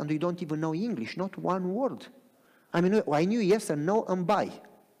America, and we don't even know English, not one word. I mean, I knew yes and no and bye.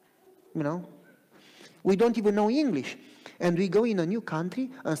 You know, we don't even know English. And we go in a new country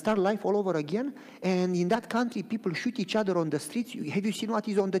and start life all over again. And in that country, people shoot each other on the streets. Have you seen what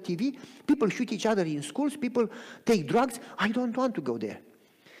is on the TV? People shoot each other in schools. People take drugs. I don't want to go there.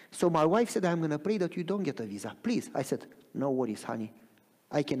 So my wife said, I'm going to pray that you don't get a visa. Please. I said, no worries, honey.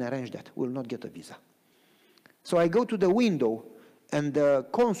 I can arrange that. We'll not get a visa. So I go to the window, and the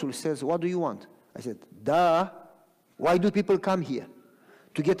consul says, what do you want? I said, duh. Why do people come here?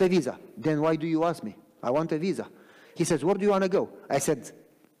 To get a visa. Then why do you ask me? I want a visa. He says, where do you want to go? I said,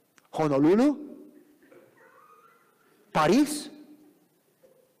 Honolulu? Paris?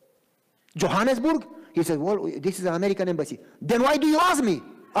 Johannesburg? He said, well, this is an American embassy. Then why do you ask me?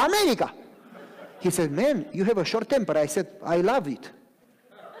 America. He said, man, you have a short temper. I said, I love it.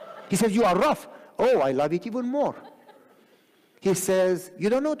 He says, you are rough. Oh, I love it even more. He says, you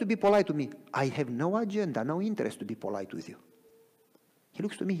don't know to be polite to me. I have no agenda, no interest to be polite with you. He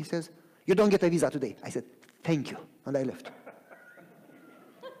looks to me, he says, you don't get a visa today. I said, thank you. And I left.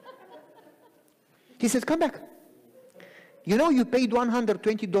 He says, come back. You know, you paid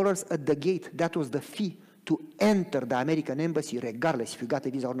 $120 at the gate. That was the fee to enter the American embassy, regardless if you got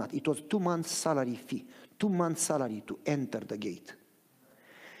a visa or not. It was 2 months salary fee. 2 months salary to enter the gate.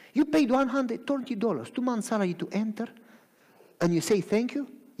 You paid $120, 2 months salary to enter, and you say thank you?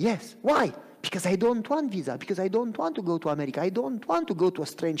 Yes. Why? Because I don't want visa. Because I don't want to go to America. I don't want to go to a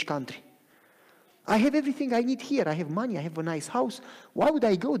strange country. I have everything I need here. I have money. I have a nice house. Why would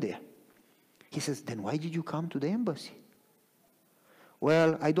I go there? He says, then why did you come to the embassy?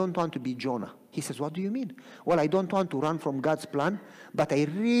 Well, I don't want to be Jonah. He says, what do you mean? Well, I don't want to run from God's plan, but I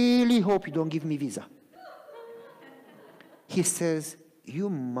really hope you don't give me visa. He says, you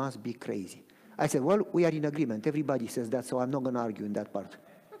must be crazy. I said, well, we are in agreement. Everybody says that, so I'm not going to argue in that part.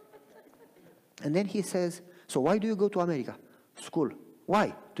 And then he says, so why do you go to America? School.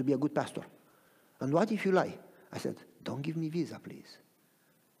 Why? To be a good pastor. And what if you lie? I said, don't give me visa, please.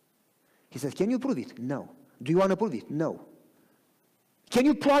 He says, can you prove it? No. Do you want to prove it? No. Can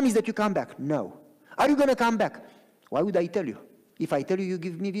you promise that you come back? No. Are you going to come back? Why would I tell you? If I tell you, you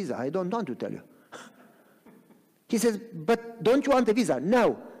give me visa. I don't want to tell you. He says, but don't you want a visa?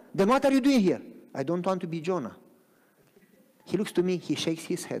 No. Then what are you doing here? I don't want to be Jonah. He looks to me, he shakes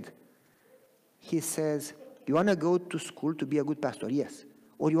his head. He says, you want to go to school to be a good pastor? Yes.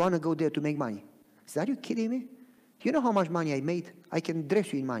 Or you want to go there to make money? I said, are you kidding me? You know how much money I made? I can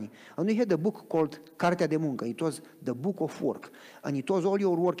dress you in money. And we had a book called Cartea de Muncă. It was the book of work. And it was all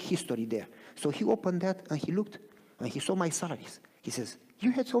your work history there. So he opened that and he looked and he saw my salaries. He says,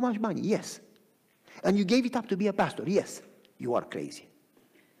 you had so much money? Yes. And you gave it up to be a pastor? Yes. You are crazy.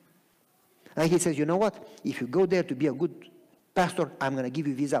 And he says, you know what? If you go there to be a good pastor, I'm going to give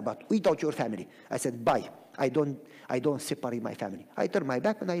you visa, but without your family. I said, bye. I don't separate my family. I turned my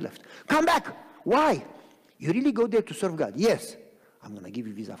back and I left. Come back. Why? You really go there to serve God? Yes. I'm going to give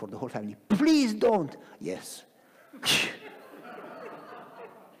you visa for the whole family. Please don't. Yes.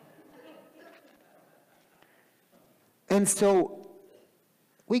 And so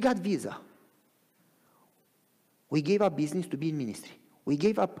we got visa. We gave up business to be in ministry. We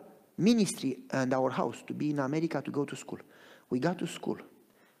gave up ministry and our house to be in America to go to school. We got to school.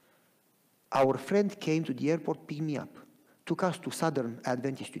 Our friend came to the airport, picked me up, took us to Southern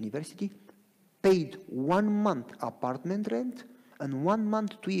Adventist University, paid 1 month apartment rent and 1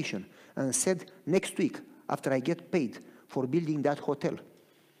 month tuition, and said, next week, after I get paid for building that hotel,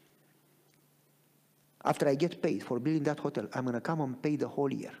 I'm going to come and pay the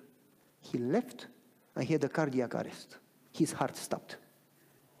whole year. He left, and he had a cardiac arrest. His heart stopped.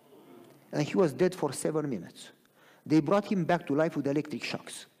 And he was dead for 7 minutes. They brought him back to life with electric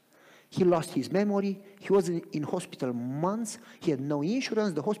shocks. He lost his memory. He was in hospital months. He had no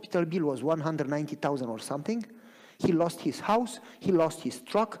insurance. The hospital bill was $190,000 or something. He lost his house. He lost his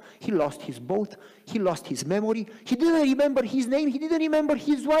truck. He lost his boat. He lost his memory. He didn't remember his name. He didn't remember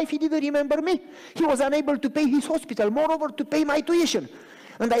his wife. He didn't remember me. He was unable to pay his hospital, moreover, to pay my tuition.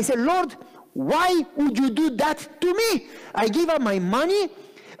 And I said, Lord, why would you do that to me? I gave up my money,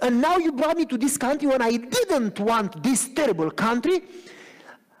 and now you brought me to this country when I didn't want this terrible country.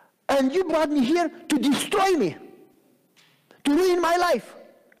 And you brought me here to destroy me, to ruin my life.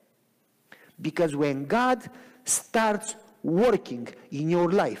 Because when God starts working in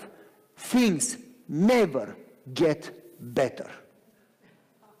your life, things never get better.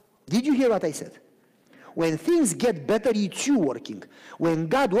 Did you hear what I said? When things get better, it's you working. When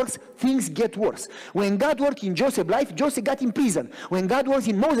God works, things get worse. When God worked in Joseph's life, Joseph got in prison. When God works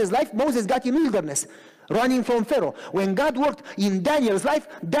in Moses' life, Moses got in wilderness, running from Pharaoh. When God worked in Daniel's life,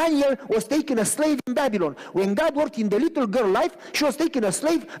 Daniel was taken a slave in Babylon. When God worked in the little girl's life, she was taken a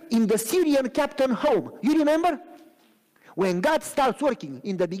slave in the Syrian captain's home. You remember? When God starts working,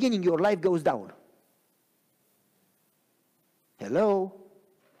 in the beginning, your life goes down. Hello?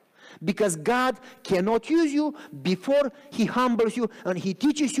 Because God cannot use you before He humbles you and He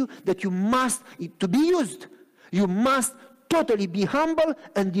teaches you that you must, to be used, you must totally be humble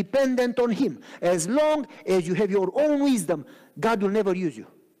and dependent on Him. As long as you have your own wisdom, God will never use you.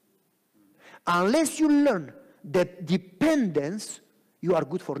 Unless you learn that dependence, you are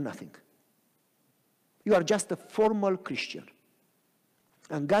good for nothing. You are just a formal Christian.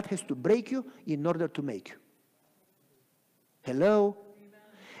 And God has to break you in order to make you. Hello?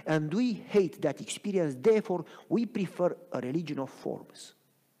 And we hate that experience. Therefore, we prefer a religion of forms.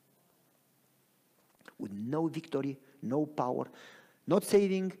 With no victory, no power, not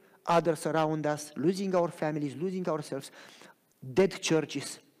saving others around us, losing our families, losing ourselves, dead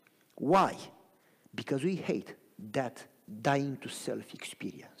churches. Why? Because we hate that dying to self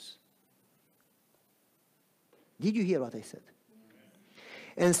experience. Did you hear what I said?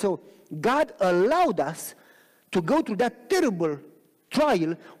 And so, God allowed us to go through that terrible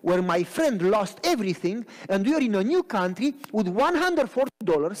trial where my friend lost everything, and we are in a new country with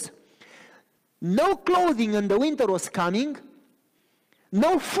 $140, no clothing, and the winter was coming,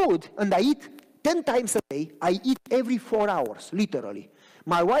 no food, and I eat 10 times a day. I eat every 4 hours, literally.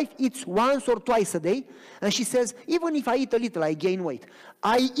 My wife eats once or twice a day, and she says, even if I eat a little, I gain weight.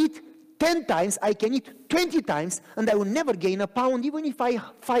 I eat 10 times, I can eat 20 times, and I will never gain a pound, even if I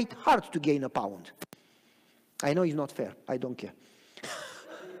fight hard to gain a pound. I know it's not fair. I don't care.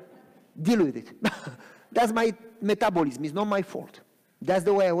 Deal with it. That's my metabolism. It's not my fault. That's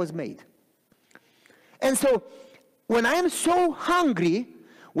the way I was made. And so, when I am so hungry,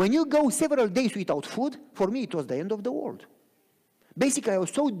 when you go several days without food, for me it was the end of the world. Basically, I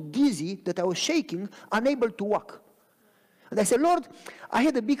was so dizzy that I was shaking, unable to walk. And I said, Lord, I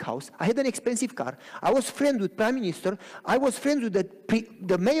had a big house, I had an expensive car, I was friends with Prime Minister, I was friends with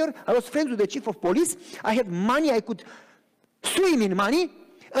the mayor, I was friends with the chief of police, I had money, I could swim in money,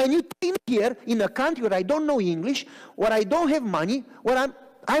 and you take me here in a country where I don't know English, where I don't have money, where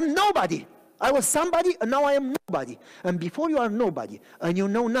I'm nobody. I was somebody, and now I am nobody. And before you are nobody, and you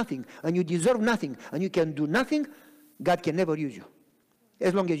know nothing, and you deserve nothing, and you can do nothing, God can never use you,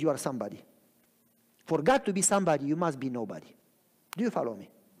 as long as you are somebody. For God to be somebody, you must be nobody. Do you follow me?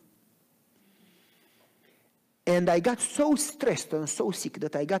 And I got so stressed and so sick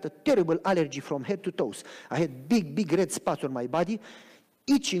that I got a terrible allergy from head to toes. I had big, big red spots on my body,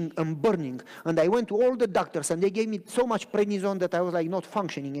 itching and burning. And I went to all the doctors, and they gave me so much prednisone that I was like not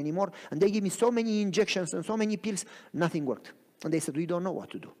functioning anymore. And they gave me so many injections and so many pills, nothing worked. And they said, we don't know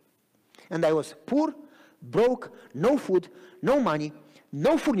what to do. And I was poor, broke, no food, no money,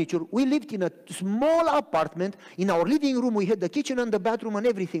 no furniture. We lived in a small apartment. In our living room, we had the kitchen and the bathroom and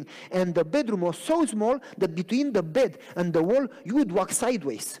everything. And the bedroom was so small that between the bed and the wall, you would walk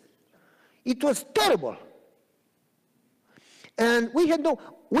sideways. It was terrible. And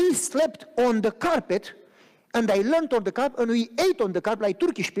we slept on the carpet, and I learned on the carpet, and we ate on the carpet like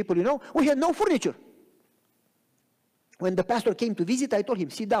Turkish people, you know. We had no furniture. When the pastor came to visit, I told him,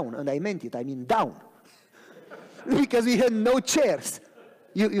 sit down, and I meant it, I mean down. Because we had no chairs.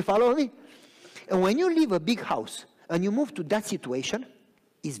 You follow me? And when you leave a big house, and you move to that situation,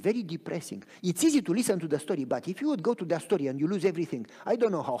 it's very depressing. It's easy to listen to the story, but if you would go to that story and you lose everything, I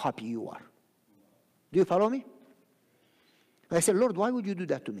don't know how happy you are. Do you follow me? I said, Lord, why would you do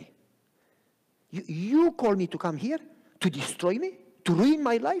that to me? You call me to come here to destroy me, to ruin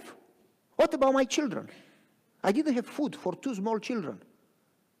my life? What about my children? I didn't have food for 2 small children.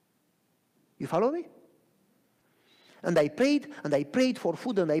 You follow me? And I prayed for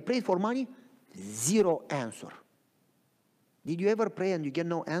food, and I prayed for money. 0 answer. Did you ever pray and you get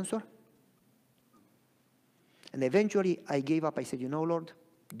no answer? And eventually I gave up. I said, you know, Lord,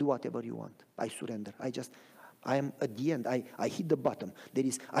 do whatever you want. I surrender. I am at the end. I hit the bottom.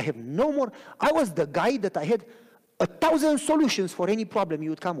 I have no more. I was the guy that I had 1,000 solutions for any problem you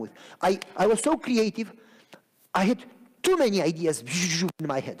would come with. I was so creative. I had too many ideas in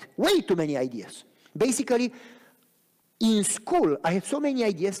my head. Way too many ideas. Basically, In school, I had so many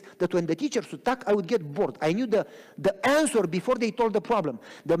ideas that when the teachers would talk, I would get bored. I knew the answer before they told the problem.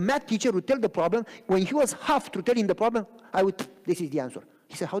 The math teacher would tell the problem. When he was half through telling the problem, I would, this is the answer.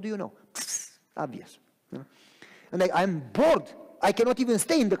 He said, how do you know? Obvious. You know? And I'm bored. I cannot even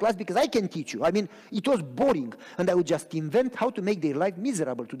stay in the class because I can teach you. I mean, it was boring. And I would just invent how to make their life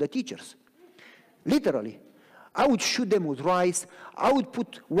miserable to the teachers. Literally. I would shoot them with rice. I would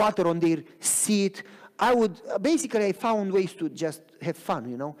put water on their seat. I would, basically I found ways to just have fun,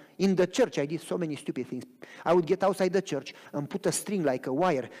 you know. In the church I did so many stupid things. I would get outside the church and put a string like a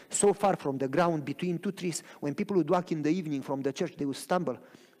wire so far from the ground between two trees. When people would walk in the evening from the church, they would stumble.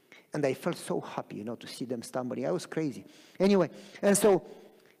 And I felt so happy, you know, to see them stumbling. I was crazy. Anyway, and so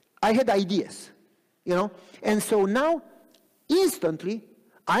I had ideas, you know. And so now, instantly,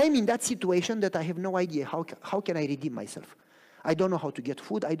 I am in that situation that I have no idea how can I redeem myself. I don't know how to get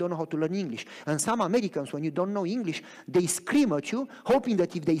food. I don't know how to learn English. And some Americans, when you don't know English, they scream at you, hoping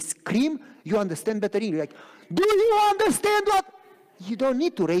that if they scream, you understand better English. Like, do you understand what? You don't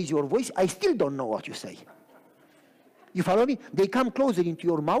need to raise your voice. I still don't know what you say. You follow me? They come closer into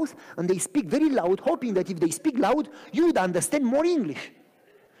your mouth, and they speak very loud, hoping that if they speak loud, you would understand more English.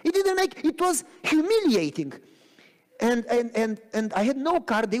 It was humiliating. And I had no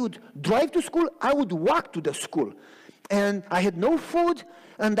car. They would drive to school. I would walk to the school. And I had no food,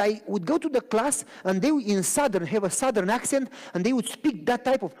 and I would go to the class, and they would in Southern have a Southern accent, and they would speak that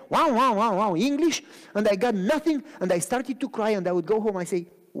type of wow English, and I got nothing, and I started to cry, and I would go home. I say,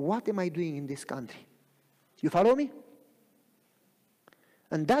 what am I doing in this country? You follow me?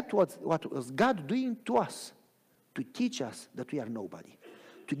 And that was what was God doing to us, to teach us that we are nobody,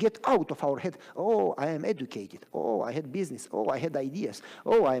 to get out of our head. Oh, I am educated. Oh, I had business. Oh, I had ideas.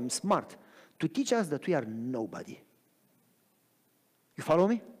 Oh, I am smart. To teach us that we are nobody. You follow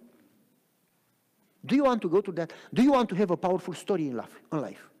me? Do you want to go to that? Do you want to have a powerful story in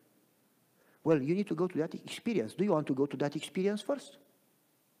life? Well, you need to go to that experience. Do you want to go to that experience first?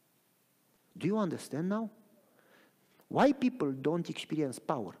 Do you understand now? Why people don't experience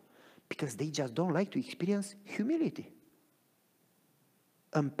power? Because they just don't like to experience humility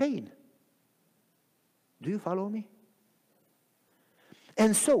and pain. Do you follow me?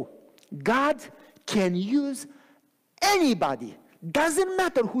 And so, God can use anybody. Doesn't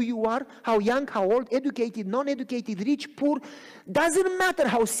matter who you are, how young, how old, educated, non-educated, rich, poor. Doesn't matter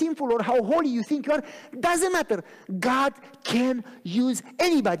how sinful or how holy you think you are. Doesn't matter. God can use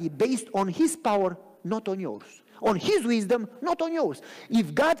anybody based on His power, not on yours. On His wisdom, not on yours.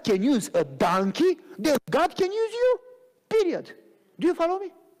 If God can use a donkey, then God can use you. Period. Do you follow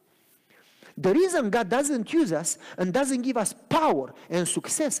me? The reason God doesn't use us and doesn't give us power and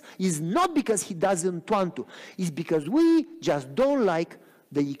success is not because He doesn't want to. It's because we just don't like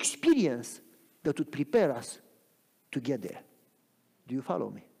the experience that would prepare us to get there. Do you follow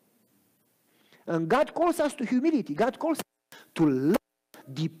me? And God calls us to humility. God calls us to love,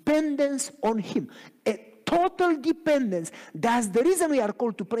 dependence on Him. A total dependence. That's the reason we are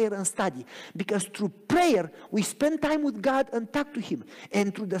called to prayer and study. Because through prayer, we spend time with God and talk to Him.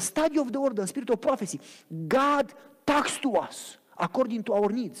 And through the study of the Word and Spirit of prophecy, God talks to us according to our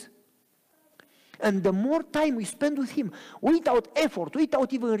needs. And the more time we spend with Him, without effort,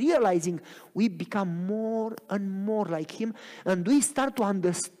 without even realizing, we become more and more like Him. And we start to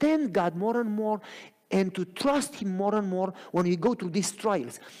understand God more and more, and to trust Him more and more when we go through these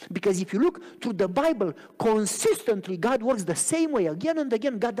trials. Because if you look through the Bible, consistently God works the same way. Again and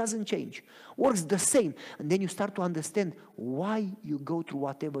again, God doesn't change. Works the same. And then you start to understand why you go through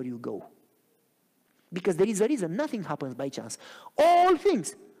whatever you go. Because there is a reason. Nothing happens by chance. All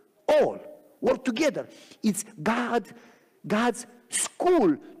things, all, work together. It's God's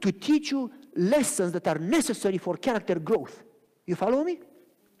school to teach you lessons that are necessary for character growth. You follow me?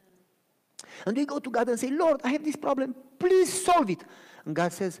 And we go to God and say, Lord, I have this problem. Please solve it. And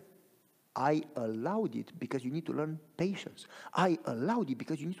God says, I allowed it because you need to learn patience. I allowed it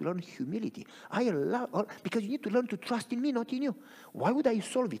because you need to learn humility. I allowed because you need to learn to trust in me, not in you. Why would I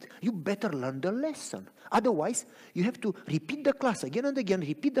solve it? You better learn the lesson. Otherwise, you have to repeat the class again and again,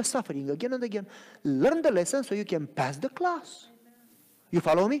 repeat the suffering again and again. Learn the lesson so you can pass the class. You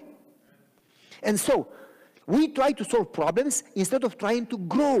follow me? And so, we try to solve problems instead of trying to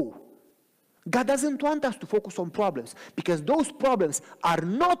grow. God doesn't want us to focus on problems because those problems are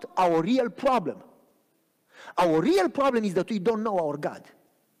not our real problem. Our real problem is that we don't know our God.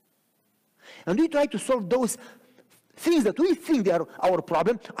 And we try to solve those things that we think they are our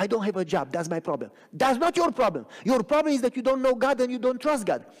problem. I don't have a job, that's my problem. That's not your problem. Your problem is that you don't know God and you don't trust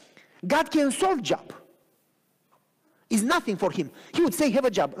God. God can solve job. It's nothing for Him. He would say, have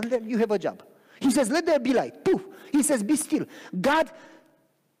a job, and then you have a job. He says, let there be light. Poof. He says, be still. God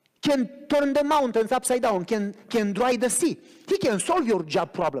can turn the mountains upside down, can dry the sea. He can solve your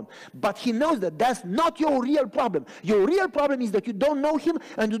job problem. But he knows that that's not your real problem. Your real problem is that you don't know him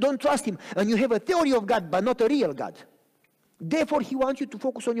and you don't trust him. And you have a theory of God, but not a real God. Therefore, he wants you to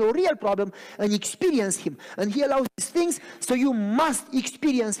focus on your real problem and experience him. And he allows these things, so you must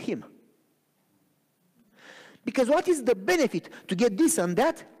experience him. Because what is the benefit to get this and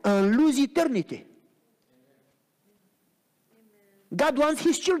that and lose eternity? God wants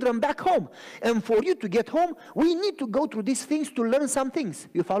his children back home. And for you to get home, we need to go through these things to learn some things.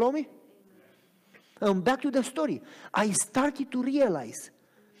 You follow me? Back to the story. I started to realize,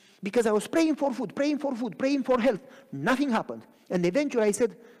 because I was praying for food, praying for health. Nothing happened. And eventually I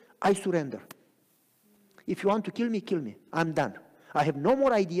said, I surrender. If you want to kill me, I'm done. I have no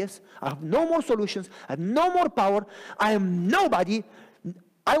more ideas. I have no more solutions. I have no more power. I am nobody.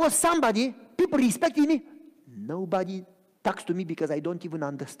 I was somebody. People respected me. Nobody talks to me because I don't even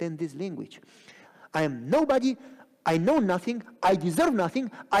understand this language. I am nobody. I know nothing. I deserve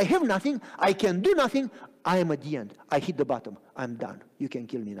nothing. I have nothing. I can do nothing. I am at the end. I hit the bottom. I'm done. You can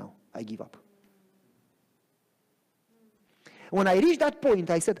kill me now. I give up. When I reached that point,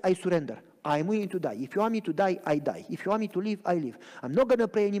 I said, I surrender. I'm willing to die. If you want me to die, I die. If you want me to live, I live. I'm not going to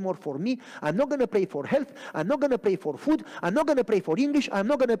pray anymore for me. I'm not going to pray for health. I'm not going to pray for food. I'm not going to pray for English. I'm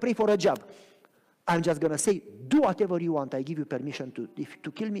not going to pray for a job. I'm just going to say, do whatever you want. I give you permission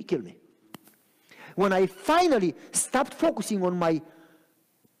to kill me, kill me. When I finally stopped focusing on my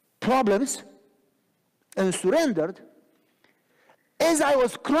problems and surrendered, as I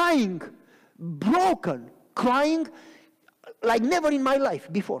was crying, broken, crying like never in my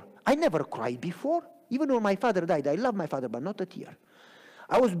life before. I never cried before. Even when my father died, I love my father, but not a tear.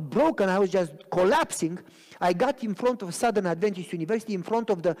 I was broken. I was just collapsing. I got in front of Southern Adventist University, in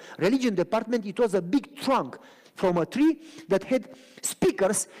front of the religion department. It was a big trunk from a tree that had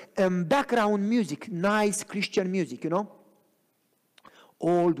speakers and background music, nice Christian music, you know,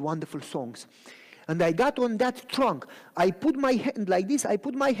 old wonderful songs. And I got on that trunk. I put my hand like this. I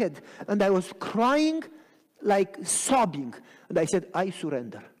put my head, and I was crying, like sobbing. And I said, I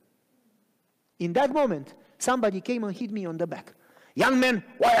surrender. In that moment, somebody came and hit me on the back. Young man,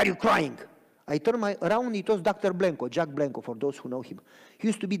 why are you crying? I turned around, it was Dr. Blanco, Jack Blanco, for those who know him. He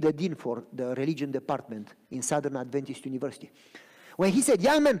used to be the dean for the religion department in Southern Adventist University. When he said,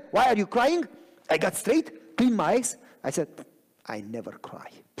 young man, why are you crying? I got straight, cleaned my eyes. I said, I never cry.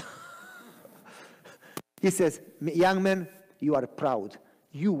 He says, young man, you are proud.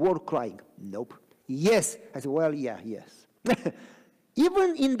 You were crying. Nope. Yes. I said, well, yeah, yes.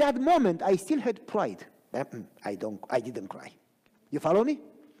 Even in that moment, I still had pride. I didn't cry. You follow me?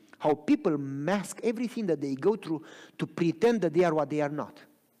 How people mask everything that they go through to pretend that they are what they are not.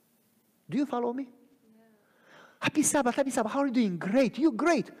 Do you follow me? Yeah. Happy Sabbath, how are you doing? Great, you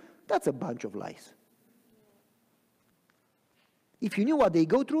great. That's a bunch of lies. If you knew what they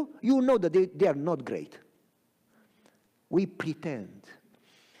go through, you know that they are not great. We pretend.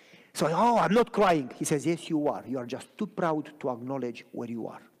 So, oh, I'm not crying. He says, yes, you are. You are just too proud to acknowledge where you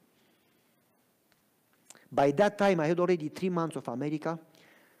are. By that time, I had already 3 months of America.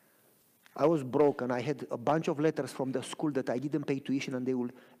 I was broken. I had a bunch of letters from the school that I didn't pay tuition and they will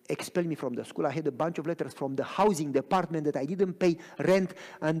expel me from the school. I had a bunch of letters from the housing department that I didn't pay rent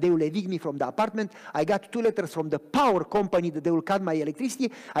and they will evict me from the apartment. I got 2 letters from the power company that they will cut my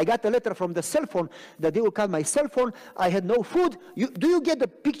electricity. I got a letter from the cell phone that they will cut my cell phone. I had no food. Do you get the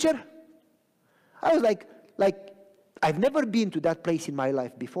picture? I was like, I've never been to that place in my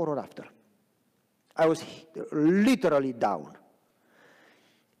life before or after. I was literally down.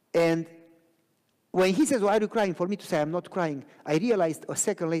 And when he says, why are you crying? For me to say I'm not crying, I realized a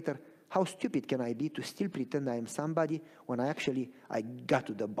second later, how stupid can I be to still pretend I am somebody when I got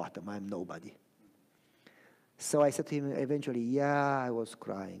to the bottom. I'm nobody. So I said to him eventually, yeah, I was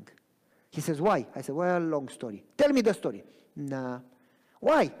crying. He says, why? I said, well, long story. Tell me the story. Nah.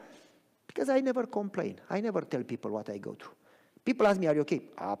 Why? Because I never complain. I never tell people what I go through. People ask me, are you okay?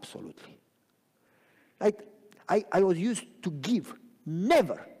 Absolutely. I was used to give,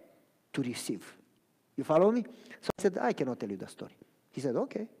 never to receive. You follow me? So I said, I cannot tell you the story. He said,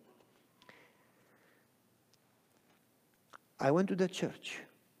 okay. I went to the church.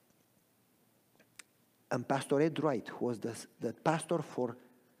 And Pastor Ed Wright, who was the pastor for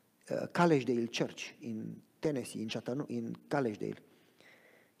Collegedale Church in Tennessee, in Collegedale,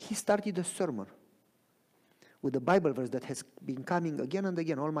 he started a sermon with a Bible verse that has been coming again and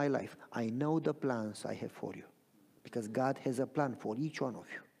again all my life. I know the plans I have for you, because God has a plan for each one of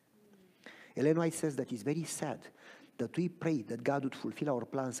you. Ellen White says that it's very sad that we pray that God would fulfill our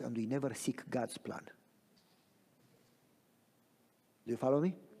plans and we never seek God's plan. Do you follow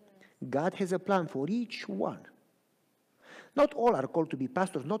me? God has a plan for each one. Not all are called to be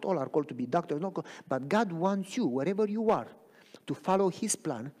pastors, not all are called to be doctors, but God wants you, wherever you are, to follow His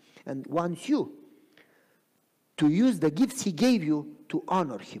plan and wants you to use the gifts He gave you to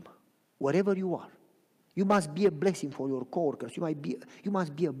honor Him, wherever you are. You must be a blessing for your coworkers. You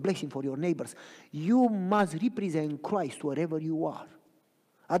must be a blessing for your neighbors. You must represent Christ wherever you are.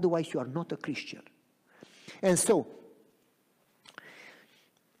 Otherwise, you are not a Christian. And so,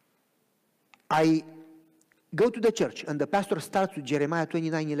 I go to the church, and the pastor starts with Jeremiah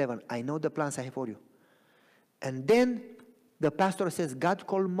 29:11. I know the plans I have for you. And then the pastor says, God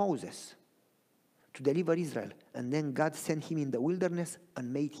called Moses to deliver Israel. And then God sent him in the wilderness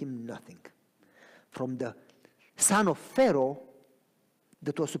and made him nothing. From the son of Pharaoh,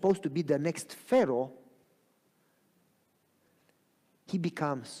 that was supposed to be the next Pharaoh, he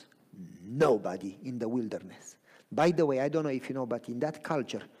becomes nobody in the wilderness. By the way, I don't know if you know, but in that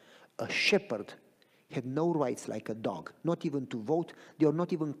culture, a shepherd had no rights like a dog, not even to vote. They were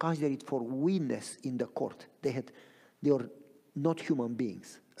not even considered for witness in the court. They were not human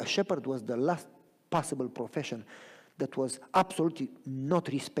beings. A shepherd was the last possible profession that was absolutely not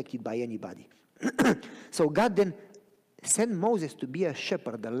respected by anybody. So God then sent Moses to be a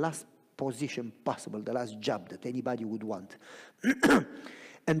shepherd, the last position possible, the last job that anybody would want.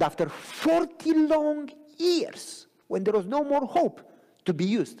 And after 40 long years, when there was no more hope to be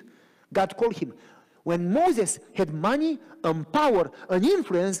used, God called him. When Moses had money and power and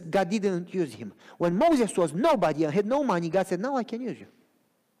influence, God didn't use him. When Moses was nobody and had no money, God said, now I can use you.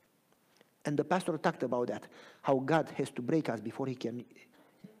 And the pastor talked about that, how God has to break us before He can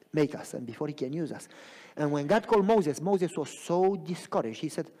make us and before He can use us. And when God called Moses, Moses was so discouraged. He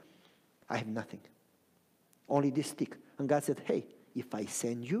said, I have nothing, only this stick. And God said, hey, if I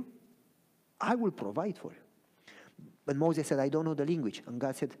send you, I will provide for you. But Moses said, I don't know the language. And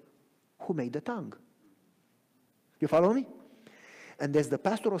God said, who made the tongue? You follow me? And as the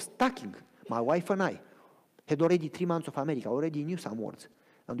pastor was talking, my wife and I had already 3 months of America, already knew some words.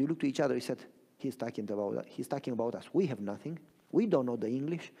 And we looked to each other, he said, he's talking about us. We have nothing. We don't know the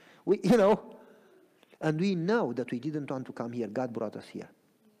English. And we know that we didn't want to come here. God brought us here.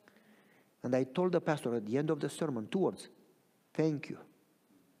 And I told the pastor at the end of the sermon 2 words, thank you.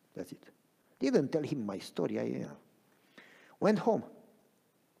 That's it. Didn't tell him my story. I went home.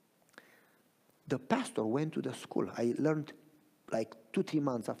 The pastor went to the school. I learned like 2-3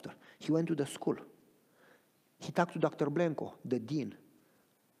 months after. He went to the school. He talked to Dr. Blanco, the dean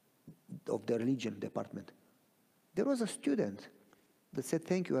of the religion department. There was a student that said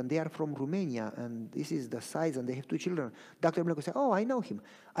thank you, and they are from Romania, and this is the size, and they have 2 children. Dr. Blanco said, oh, I know him.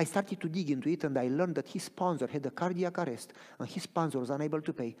 I started to dig into it, and I learned that his sponsor had a cardiac arrest, and his sponsor was unable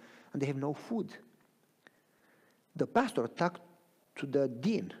to pay, and they have no food. The pastor talked to the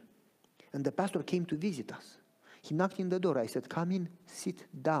dean, and the pastor came to visit us. He knocked in the door. I said, come in, sit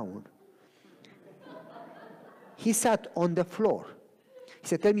down. He sat on the floor. He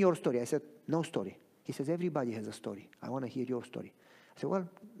said, tell me your story. I said, no story. He says, everybody has a story. I want to hear your story. I said, well,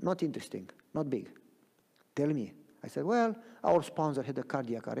 not interesting, not big. Tell me. I said, well, our sponsor had a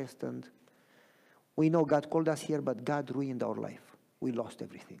cardiac arrest, and we know God called us here, but God ruined our life. We lost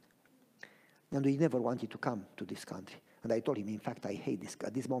everything. And we never wanted to come to this country. And I told him, in fact, I hate this.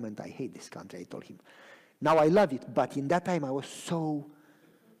 At this moment, I hate this country. I told him. Now I love it, but in that time I was so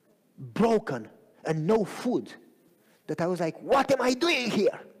broken and no food that I was like, what am I doing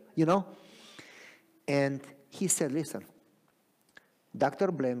here? And he said, listen,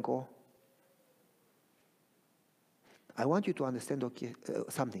 Dr. Blanco, I want you to understand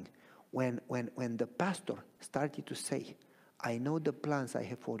something. When the pastor started to say, I know the plans I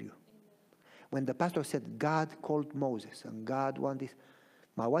have for you. When the pastor said, God called Moses and God wanted this,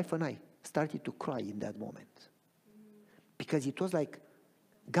 my wife and I started to cry in that moment. Because it was like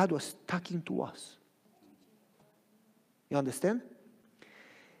God was talking to us. You understand?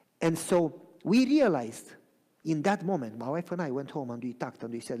 And so we realized in that moment, my wife and I went home and we talked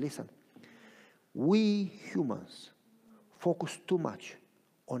and we said, listen, we humans focus too much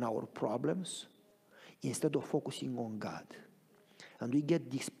on our problems instead of focusing on God. And we get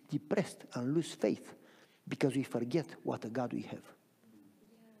depressed and lose faith because we forget what a God we have.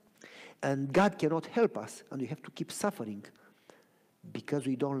 And God cannot help us, and we have to keep suffering because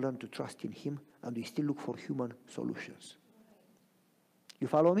we don't learn to trust in Him and we still look for human solutions. You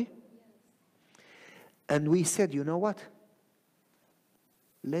follow me? And we said, you know what?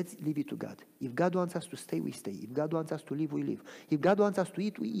 Let's leave it to God. If God wants us to stay, we stay. If God wants us to live, we live. If God wants us to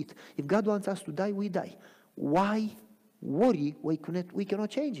eat, we eat. If God wants us to die, we die. Why worry? We cannot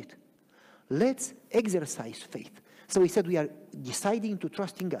change it. Let's exercise faith. So we said we are deciding to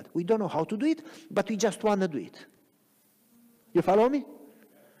trust in God. We don't know how to do it, but we just want to do it. You follow me?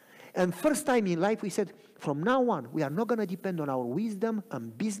 And first time in life we said, from now on, we are not going to depend on our wisdom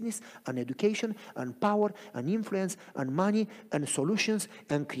and business and education and power and influence and money and solutions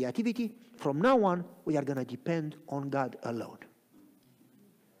and creativity. From now on, we are going to depend on God alone.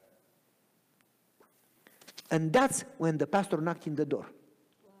 And that's when the pastor knocked in the door.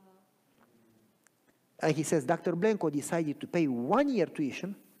 And he says, Dr. Blanco decided to pay 1 year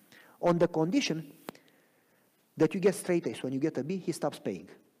tuition on the condition that you get straight A's. When you get a B, he stops paying.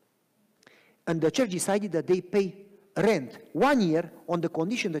 And the church decided that they pay rent 1 year on the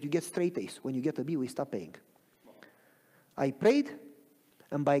condition that you get straight A's. When you get a B, we stop paying. I prayed,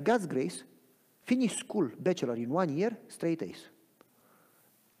 and by God's grace, finished school, bachelor in 1 year, straight A's.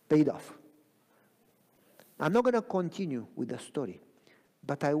 Paid off. I'm not going to continue with the story,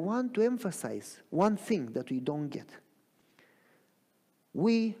 but I want to emphasize one thing that we don't get.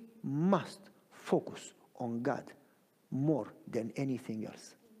 We must focus on God more than anything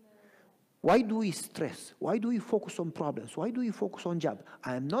else. Why do we stress? Why do we focus on problems? Why do we focus on job?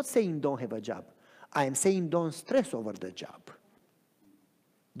 I am not saying don't have a job. I am saying don't stress over the job.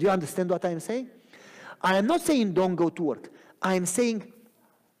 Do you understand what I am saying? I am not saying don't go to work. I am saying,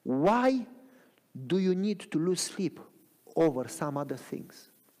 why do you need to lose sleep over some other things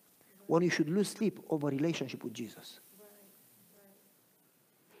when you should lose sleep over relationship with Jesus?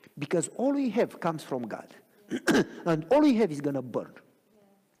 Because all we have comes from God. And all we have is going to burn.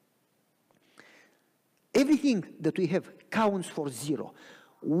 Everything that we have counts for zero.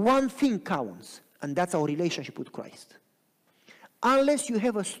 One thing counts, and that's our relationship with Christ. Unless you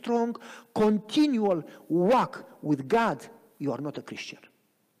have a strong, continual walk with God, you are not a Christian.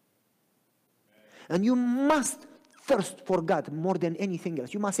 And you must thirst for God more than anything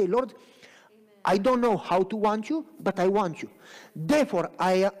else. You must say, Lord, I don't know how to want you, but I want you. Therefore,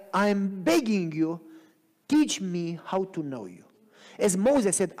 I am begging you, teach me how to know you. As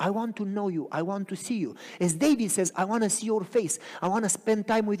Moses said, I want to know you, I want to see you. As David says, I want to see your face, I want to spend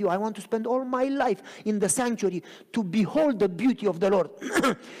time with you, I want to spend all my life in the sanctuary to behold the beauty of the Lord.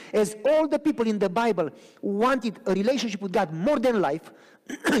 As all the people in the Bible wanted a relationship with God more than life,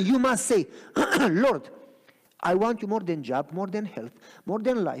 you must say, Lord, I want you more than job, more than health, more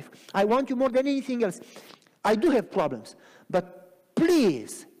than life. I want you more than anything else. I do have problems, but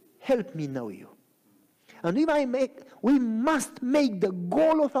please help me know you. And we must make the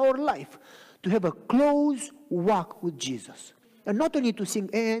goal of our life to have a close walk with Jesus. And not only to sing,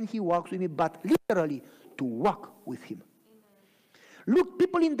 and he walks with me, but literally to walk with him. Look,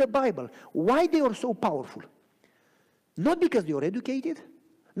 people in the Bible, why they are so powerful? Not because they were educated,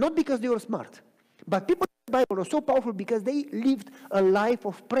 not because they were smart, but people in the Bible are so powerful because they lived a life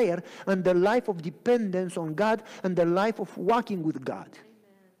of prayer and the life of dependence on God and the life of walking with God.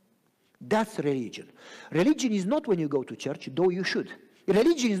 That's religion. Religion is not when you go to church, though you should.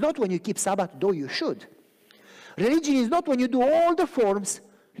 Religion is not when you keep Sabbath, though you should. Religion is not when you do all the forms,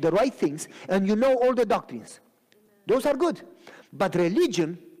 the right things, and you know all the doctrines. Those are good. But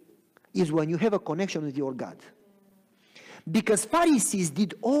religion is when you have a connection with your God. Because Pharisees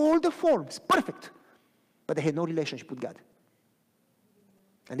did all the forms, perfect, but they had no relationship with God.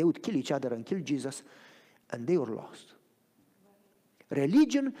 And they would kill each other and kill Jesus, and they were lost.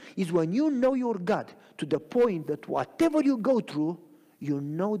 Religion is when you know your God to the point that whatever you go through, you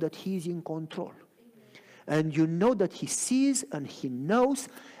know that he is in control. And you know that he sees and he knows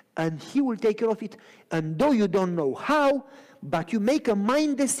and he will take care of it. And though you don't know how, but you make a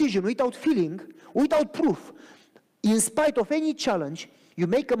mind decision without feeling, without proof, in spite of any challenge, you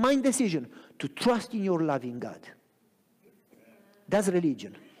make a mind decision to trust in your loving God. That's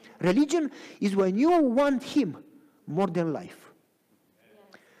religion. Religion is when you want him more than life.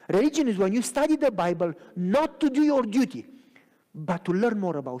 Religion is when you study the Bible not to do your duty, but to learn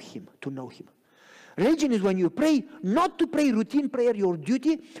more about him, to know him. Religion is when you pray not to pray routine prayer, your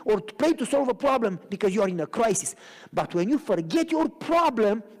duty, or to pray to solve a problem because you are in a crisis, but when you forget your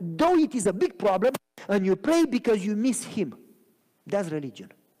problem, though it is a big problem, and you pray because you miss him. That's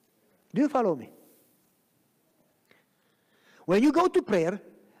religion. Do you follow me? When you go to prayer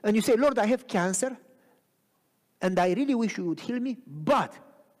and you say, Lord, I have cancer, and I really wish you would heal me, but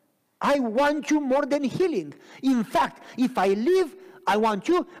I want you more than healing. In fact, if I live, I want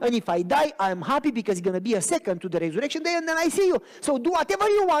you, and if I die, I'm happy because it's going to be a second to the resurrection day, and then I see you. So do whatever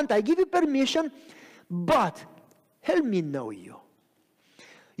you want, I give you permission, but help me know you.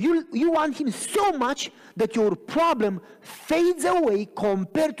 You want him so much that your problem fades away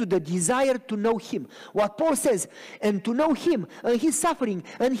compared to the desire to know him. What Paul says, and to know him, and his suffering,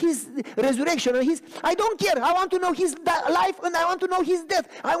 and his resurrection, and his, I don't care. I want to know his life, and I want to know his death.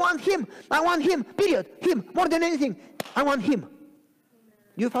 I want him, period. Him, more than anything. I want him. Do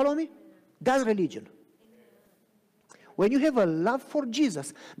you follow me? That's religion. When you have a love for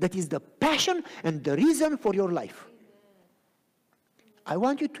Jesus, that is the passion and the reason for your life. I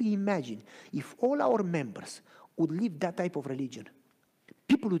want you to imagine if all our members would live that type of religion,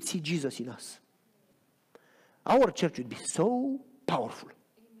 people would see Jesus in us. Our church would be so powerful,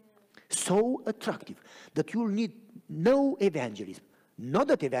 so attractive, that you'll need no evangelism. Not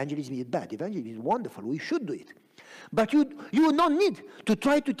that evangelism is bad. Evangelism is wonderful. We should do it. But you would not need to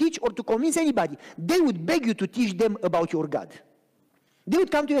try to teach or to convince anybody. They would beg you to teach them about your God. They would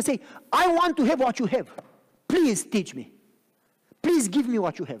come to you and say, I want to have what you have. Please teach me. Please give me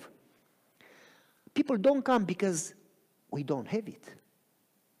what you have. People don't come because we don't have it.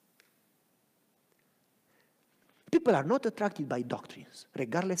 People are not attracted by doctrines,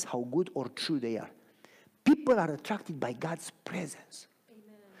 regardless how good or true they are. People are attracted by God's presence.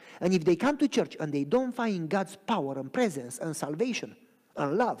 Amen. And if they come to church and they don't find God's power and presence and salvation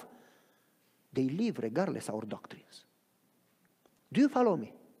and love, they leave regardless of our doctrines. Do you follow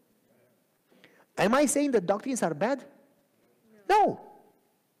me? Am I saying that doctrines are bad? No.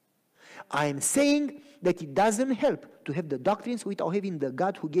 I am saying that it doesn't help to have the doctrines without having the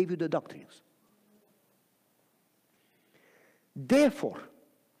God who gave you the doctrines. Therefore,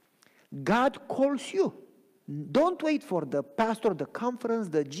 God calls you. Don't wait for the pastor, the conference,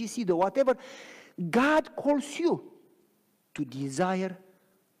 the GC, the whatever. God calls you to desire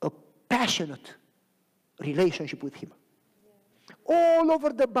a passionate relationship with him. All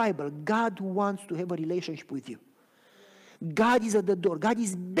over the Bible, God wants to have a relationship with you. God is at the door. God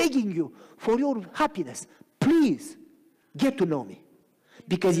is begging you for your happiness. Please, get to know me.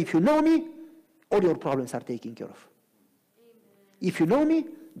 Because if you know me, all your problems are taken care of. Amen. If you know me,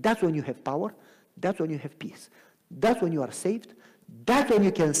 that's when you have power. That's when you have peace. That's when you are saved. That's when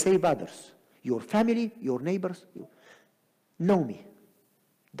you can save others. Your family, your neighbors. Know me.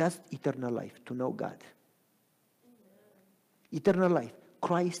 That's eternal life, to know God. Amen. Eternal life,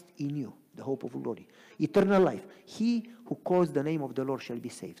 Christ in you, the hope of glory. Eternal life, he who calls the name of the Lord shall be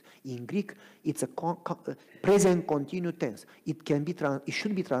saved. In Greek, it's a present continuous tense. It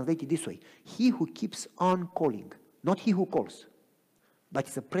should be translated this way. He who keeps on calling, not he who calls, but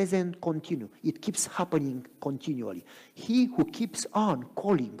it's a present continue. It keeps happening continually. He who keeps on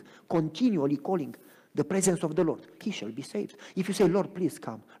calling, continually calling the presence of the Lord, he shall be saved. If you say, Lord, please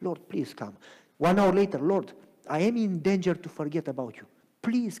come. Lord, please come. 1 hour later, Lord, I am in danger to forget about you.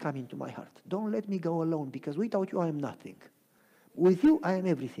 Please come into my heart. Don't let me go alone, because without you I am nothing. With you I am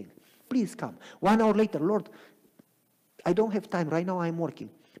everything. Please come. 1 hour later, Lord, I don't have time. Right now I am working.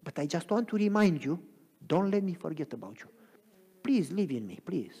 But I just want to remind you, don't let me forget about you. Please live in me,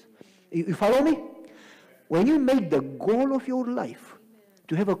 please. You follow me? When you make the goal of your life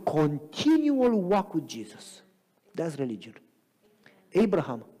to have a continual walk with Jesus, that's religion.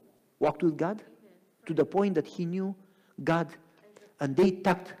 Abraham walked with God to the point that he knew God, and they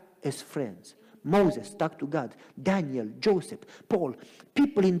talked as friends. Moses talked to God. Daniel, Joseph, Paul,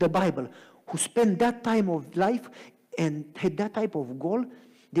 people in the Bible who spent that time of life and had that type of goal,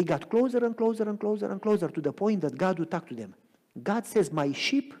 they got closer and closer and closer and closer to the point that God would talk to them. God says, my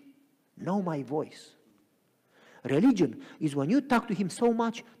sheep know my voice. Religion is when you talk to him so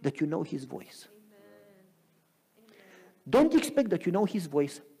much that you know his voice. Amen. Don't expect that you know his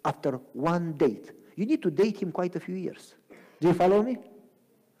voice after one date. You need to date him quite a few years. Do you follow me?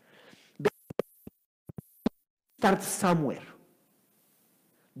 Start somewhere.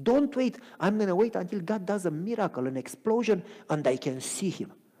 Don't wait. I'm going to wait until God does a miracle, an explosion, and I can see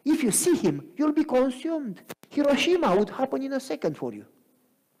him. If you see him, you'll be consumed. Hiroshima would happen in a second for you.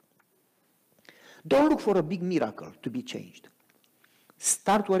 Don't look for a big miracle to be changed.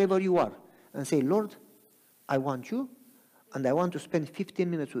 Start wherever you are and say, Lord, I want you, and I want to spend 15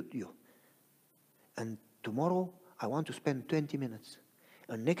 minutes with you. And tomorrow, I want to spend 20 minutes.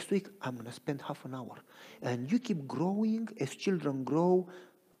 And next week, I'm going to spend half an hour. And you keep growing as children grow.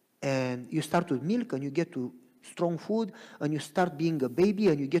 And you start with milk and you get to strong food. And you start being a baby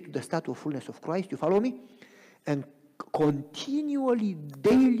and you get to the stature of fullness of Christ. You follow me? And continually,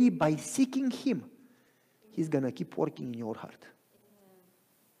 daily, by seeking him, he's going to keep working in your heart.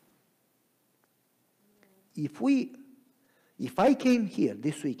 If I came here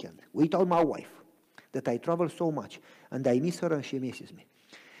this weekend without my wife, that I travel so much, and I miss her and she misses me,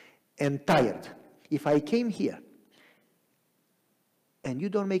 and tired. If I came here and you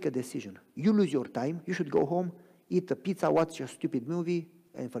don't make a decision, you lose your time. You should go home, eat a pizza, watch a stupid movie,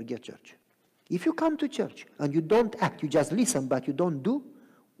 and forget church. If you come to church and you don't act, you just listen, but you don't do,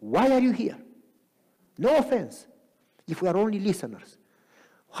 why are you here? No offense, if we are only listeners.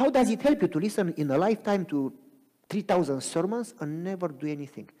 How does it help you to listen in a lifetime to 3,000 sermons and never do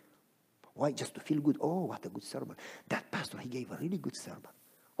anything? Why? Just to feel good. Oh, what a good sermon. That pastor, he gave a really good sermon.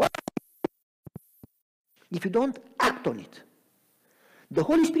 What? If you don't act on it, the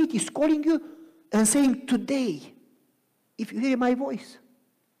Holy Spirit is calling you and saying, today, if you hear my voice,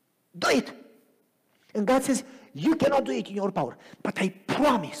 do it. And God says, you cannot do it in your power. But I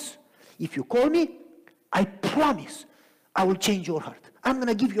promise, if you call me, I promise I will change your heart. I'm going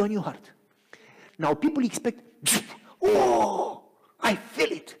to give you a new heart. Now people expect, oh, I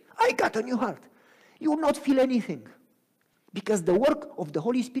feel it. I got a new heart. You will not feel anything. Because the work of the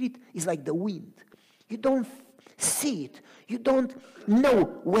Holy Spirit is like the wind. You don't see it. You don't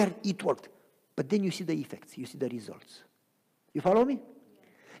know where it worked. But then you see the effects. You see the results. You follow me?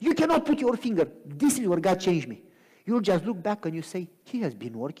 You cannot put your finger, this is where God changed me. You'll just look back and you say, he has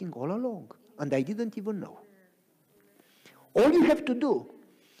been working all along. And I didn't even know. All you have to do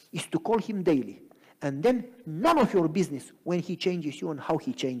is to call him daily. And then none of your business when he changes you and how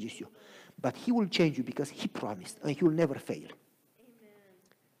he changes you. But he will change you because he promised and he will never fail. Amen.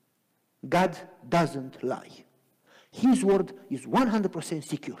 God doesn't lie. His word is 100%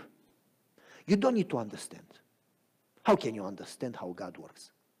 secure. You don't need to understand. How can you understand how God works?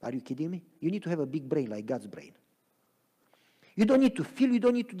 Are you kidding me? You need to have a big brain like God's brain. You don't need to feel, you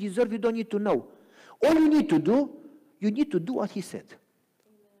don't need to deserve, you don't need to know. All you need to do what he said. Amen.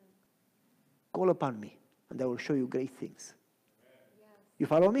 Call upon me, and I will show you great things. Yes. You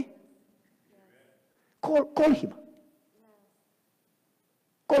follow me? Yes. Call him. Yes.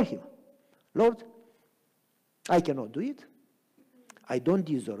 Call him. Lord, I cannot do it. I don't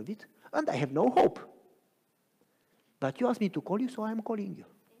deserve it, and I have no hope. But you asked me to call you, so I am calling you.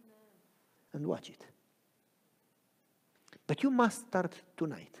 Amen. And watch it. But you must start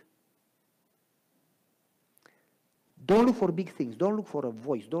tonight. Don't look for big things. Don't look for a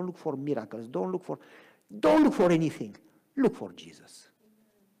voice. Don't look for miracles. Don't look for anything. Look for Jesus.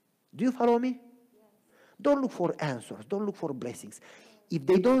 Amen. Do you follow me? Yes. Don't look for answers. Don't look for blessings. If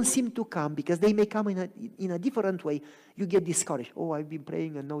they don't seem to come, because they may come in a different way, you get discouraged. Oh, I've been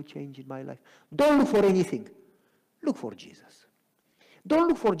praying and no change in my life. Don't look for anything. Look for Jesus. Don't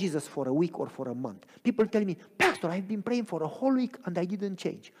look for Jesus for a week or for a month. People tell me, Pastor, I've been praying for a whole week and I didn't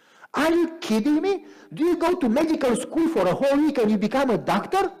change. Are you kidding me? Do you go to medical school for a whole week and you become a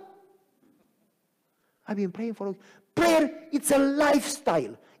doctor? I've been praying for a week. Prayer, it's a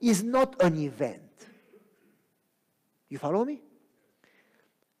lifestyle. It's not an event. You follow me?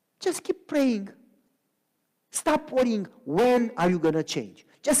 Just keep praying. Stop worrying, when are you going to change?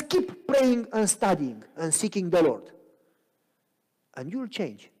 Just keep praying and studying and seeking the Lord. And you'll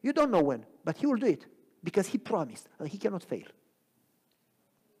change. You don't know when, but he will do it because he promised and he cannot fail.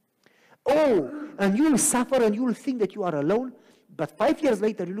 Oh, and you will suffer and you will think that you are alone, but 5 years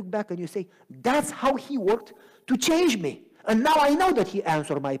later you look back and you say, that's how he worked to change me. And now I know that he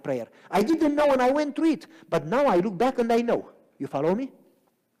answered my prayer. I didn't know and I went through it, but now I look back and I know. You follow me?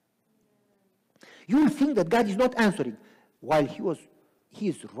 You will think that God is not answering while he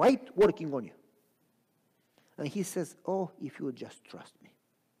is right working on you. And he says, oh, if you would just trust me.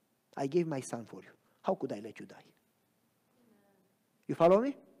 I gave my son for you. How could I let you die? You follow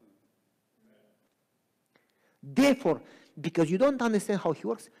me? Therefore, because you don't understand how he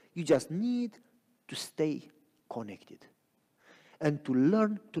works, you just need to stay connected and to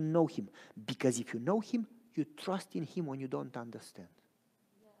learn to know him. Because if you know him, you trust in him when you don't understand.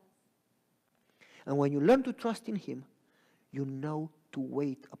 Yes. And when you learn to trust in him, you know to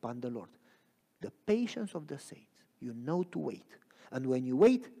wait upon the Lord. The patience of the saints. You know to wait. And when you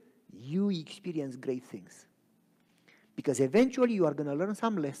wait, you experience great things. Because eventually you are going to learn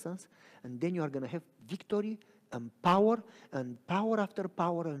some lessons, and then you are going to have victory and power after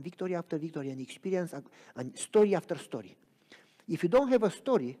power, and victory after victory, and experience and story after story. If you don't have a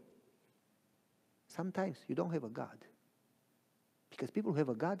story, sometimes you don't have a God. Because people who have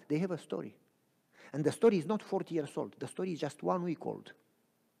a God, they have a story. And the story is not 40 years old. The story is just 1 week old.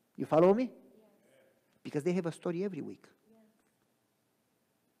 You follow me? Yes. Because they have a story every week. Yes.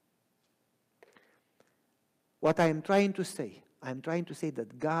 What I am trying to say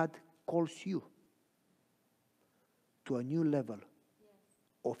that God calls you to a new level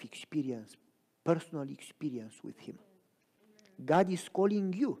of experience, personal experience with him. Amen. God is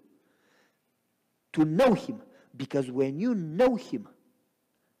calling you to know him, because when you know him,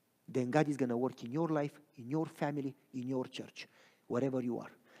 then God is going to work in your life, in your family, in your church. wherever you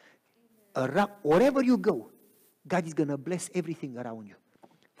are. Wherever you go, God is going to bless everything around you.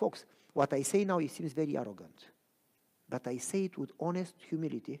 Folks, what I say now, it seems very arrogant. But I say it with honest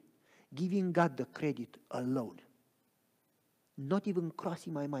humility, giving God the credit alone. Not even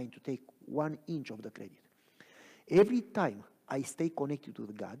crossing my mind to take 1 inch of the credit. Every time I stay connected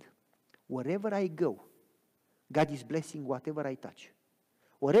with God, wherever I go, God is blessing whatever I touch.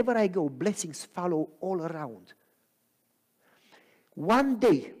 Wherever I go, blessings follow all around. One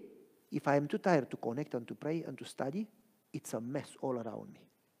day, if I am too tired to connect and to pray and to study, it's a mess all around me.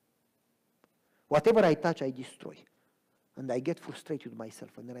 Whatever I touch, I destroy. And I get frustrated with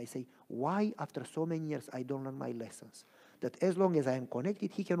myself. And then I say, why after so many years I don't learn my lessons? That as long as I am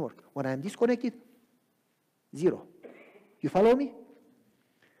connected, He can work. When I am disconnected, zero. You follow me?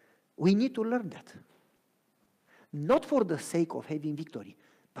 We need to learn that. Not for the sake of having victory,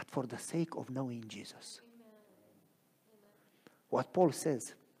 but for the sake of knowing Jesus. Amen. What Paul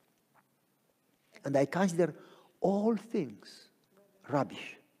says, and I consider all things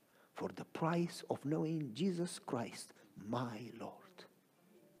rubbish for the price of knowing Jesus Christ, my Lord.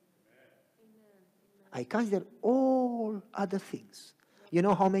 I consider all other things. You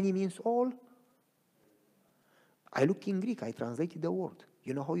know how many means all? I looked in Greek, I translated the word.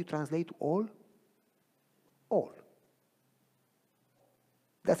 You know how you translate all? All.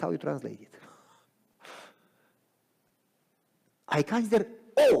 That's how you translate it. I consider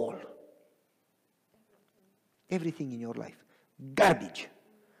all, everything in your life, garbage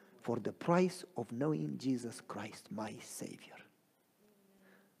for the price of knowing Jesus Christ, my Savior.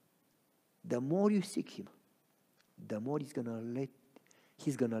 The more you seek Him, the more He's gonna let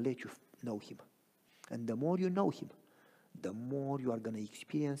you know Him. And the more you know Him, the more you are gonna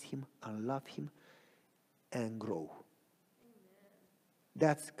experience Him and love Him and grow.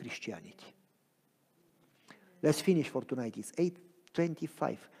 That's Christianity. Let's finish for tonight. It's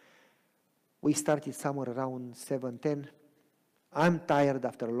 8:25. We started somewhere around 7:10. I'm tired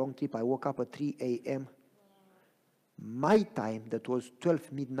after a long trip. I woke up at 3 a.m. My time, that was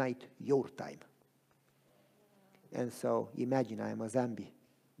 12 midnight, your time. And so imagine I am a zombie.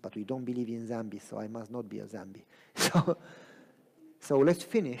 But we don't believe in zombies, so I must not be a zombie. So let's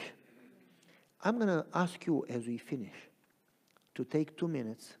finish. I'm going to ask you as we finish to take 2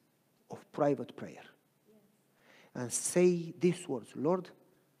 minutes of private prayer. And say these words, Lord,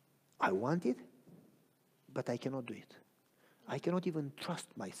 I want it, but I cannot do it. I cannot even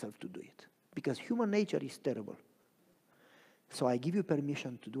trust myself to do it, because human nature is terrible. So I give you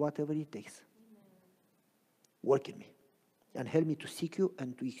permission to do whatever it takes. Work in me and help me to seek you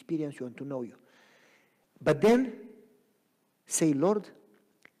and to experience you and to know you. But then say, Lord,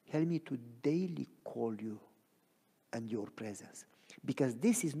 help me to daily call you and your presence, because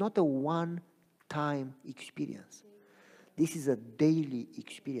this is not a one-time experience. This is a daily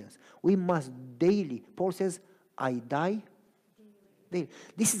experience. We must daily. Paul says, I die daily.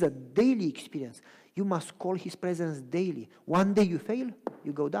 This is a daily experience. You must call His presence daily. One day you fail,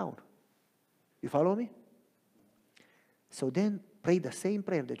 you go down. You follow me? So then pray the same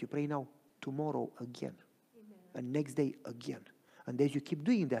prayer that you pray now, tomorrow again. Amen. And next day again. And as you keep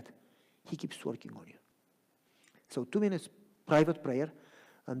doing that, He keeps working on you. So 2 minutes private prayer.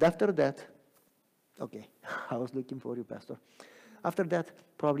 And after that, okay, I was looking for you, Pastor. After that,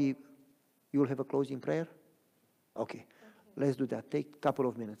 probably you will have a closing prayer. Okay, let's do that. Take a couple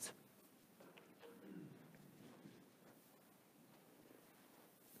of minutes.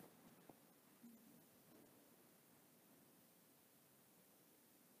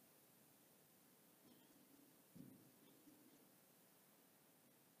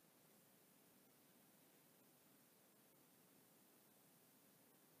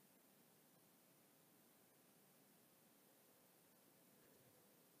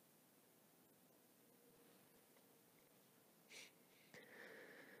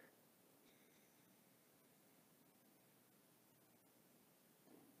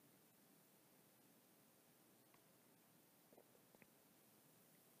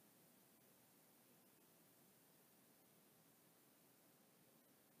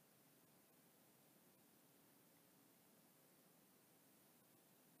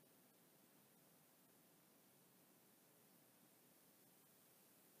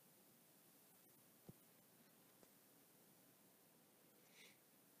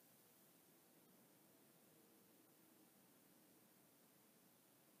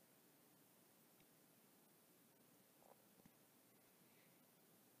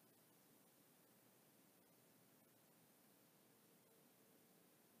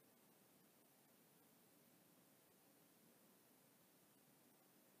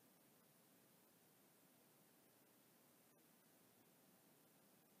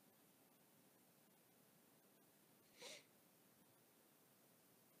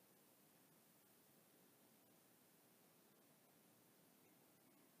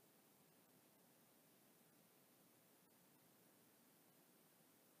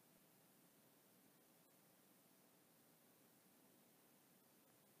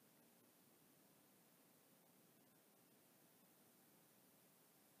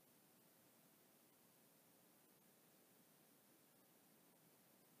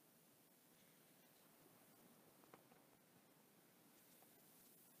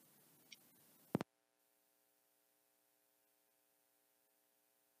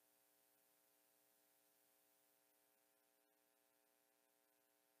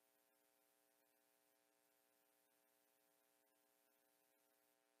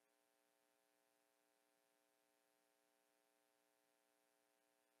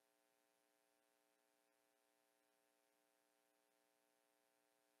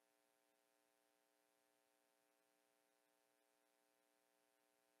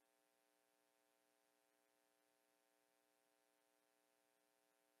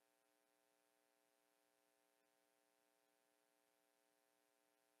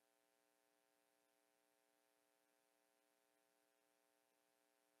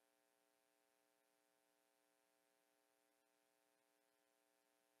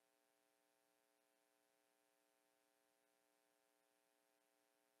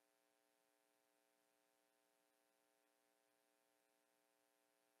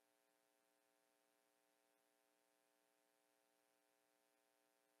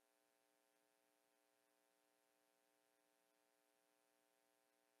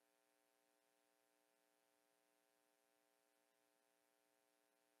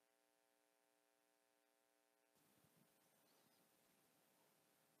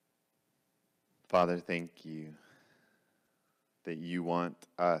 Father, thank you that you want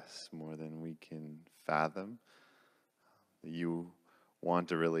us more than we can fathom, that you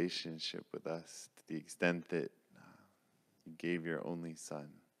want a relationship with us to the extent that you gave your only Son.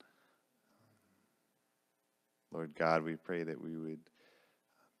 Lord God, we pray that we would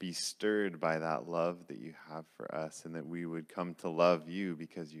be stirred by that love that you have for us, and that we would come to love you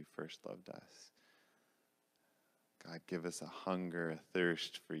because you first loved us. God, give us a hunger, a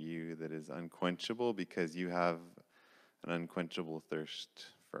thirst for you that is unquenchable because you have an unquenchable thirst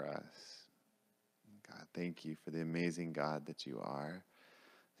for us. God, thank you for the amazing God that you are.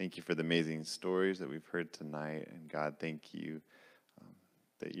 Thank you for the amazing stories that we've heard tonight. And God, thank you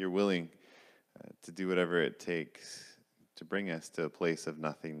that you're willing to do whatever it takes to bring us to a place of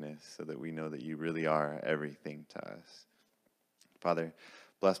nothingness so that we know that you really are everything to us. Father,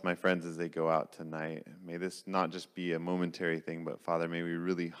 bless my friends as they go out tonight. May this not just be a momentary thing, but Father, may we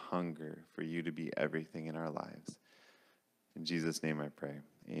really hunger for you to be everything in our lives. In Jesus' name I pray.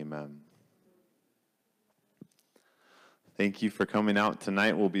 Amen. Thank you for coming out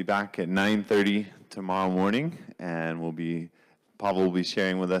tonight. We'll be back at 9:30 tomorrow morning, and Pavel will be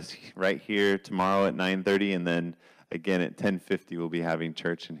sharing with us right here tomorrow at 9:30, and then again at 10:50 we'll be having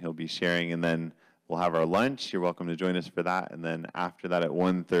church, and he'll be sharing, and then we'll have our lunch. You're welcome to join us for that, and then after that at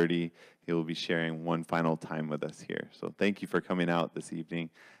 1:30 he will be sharing one final time with us here. So thank you for coming out this evening.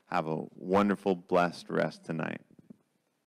 Have a wonderful, blessed rest tonight.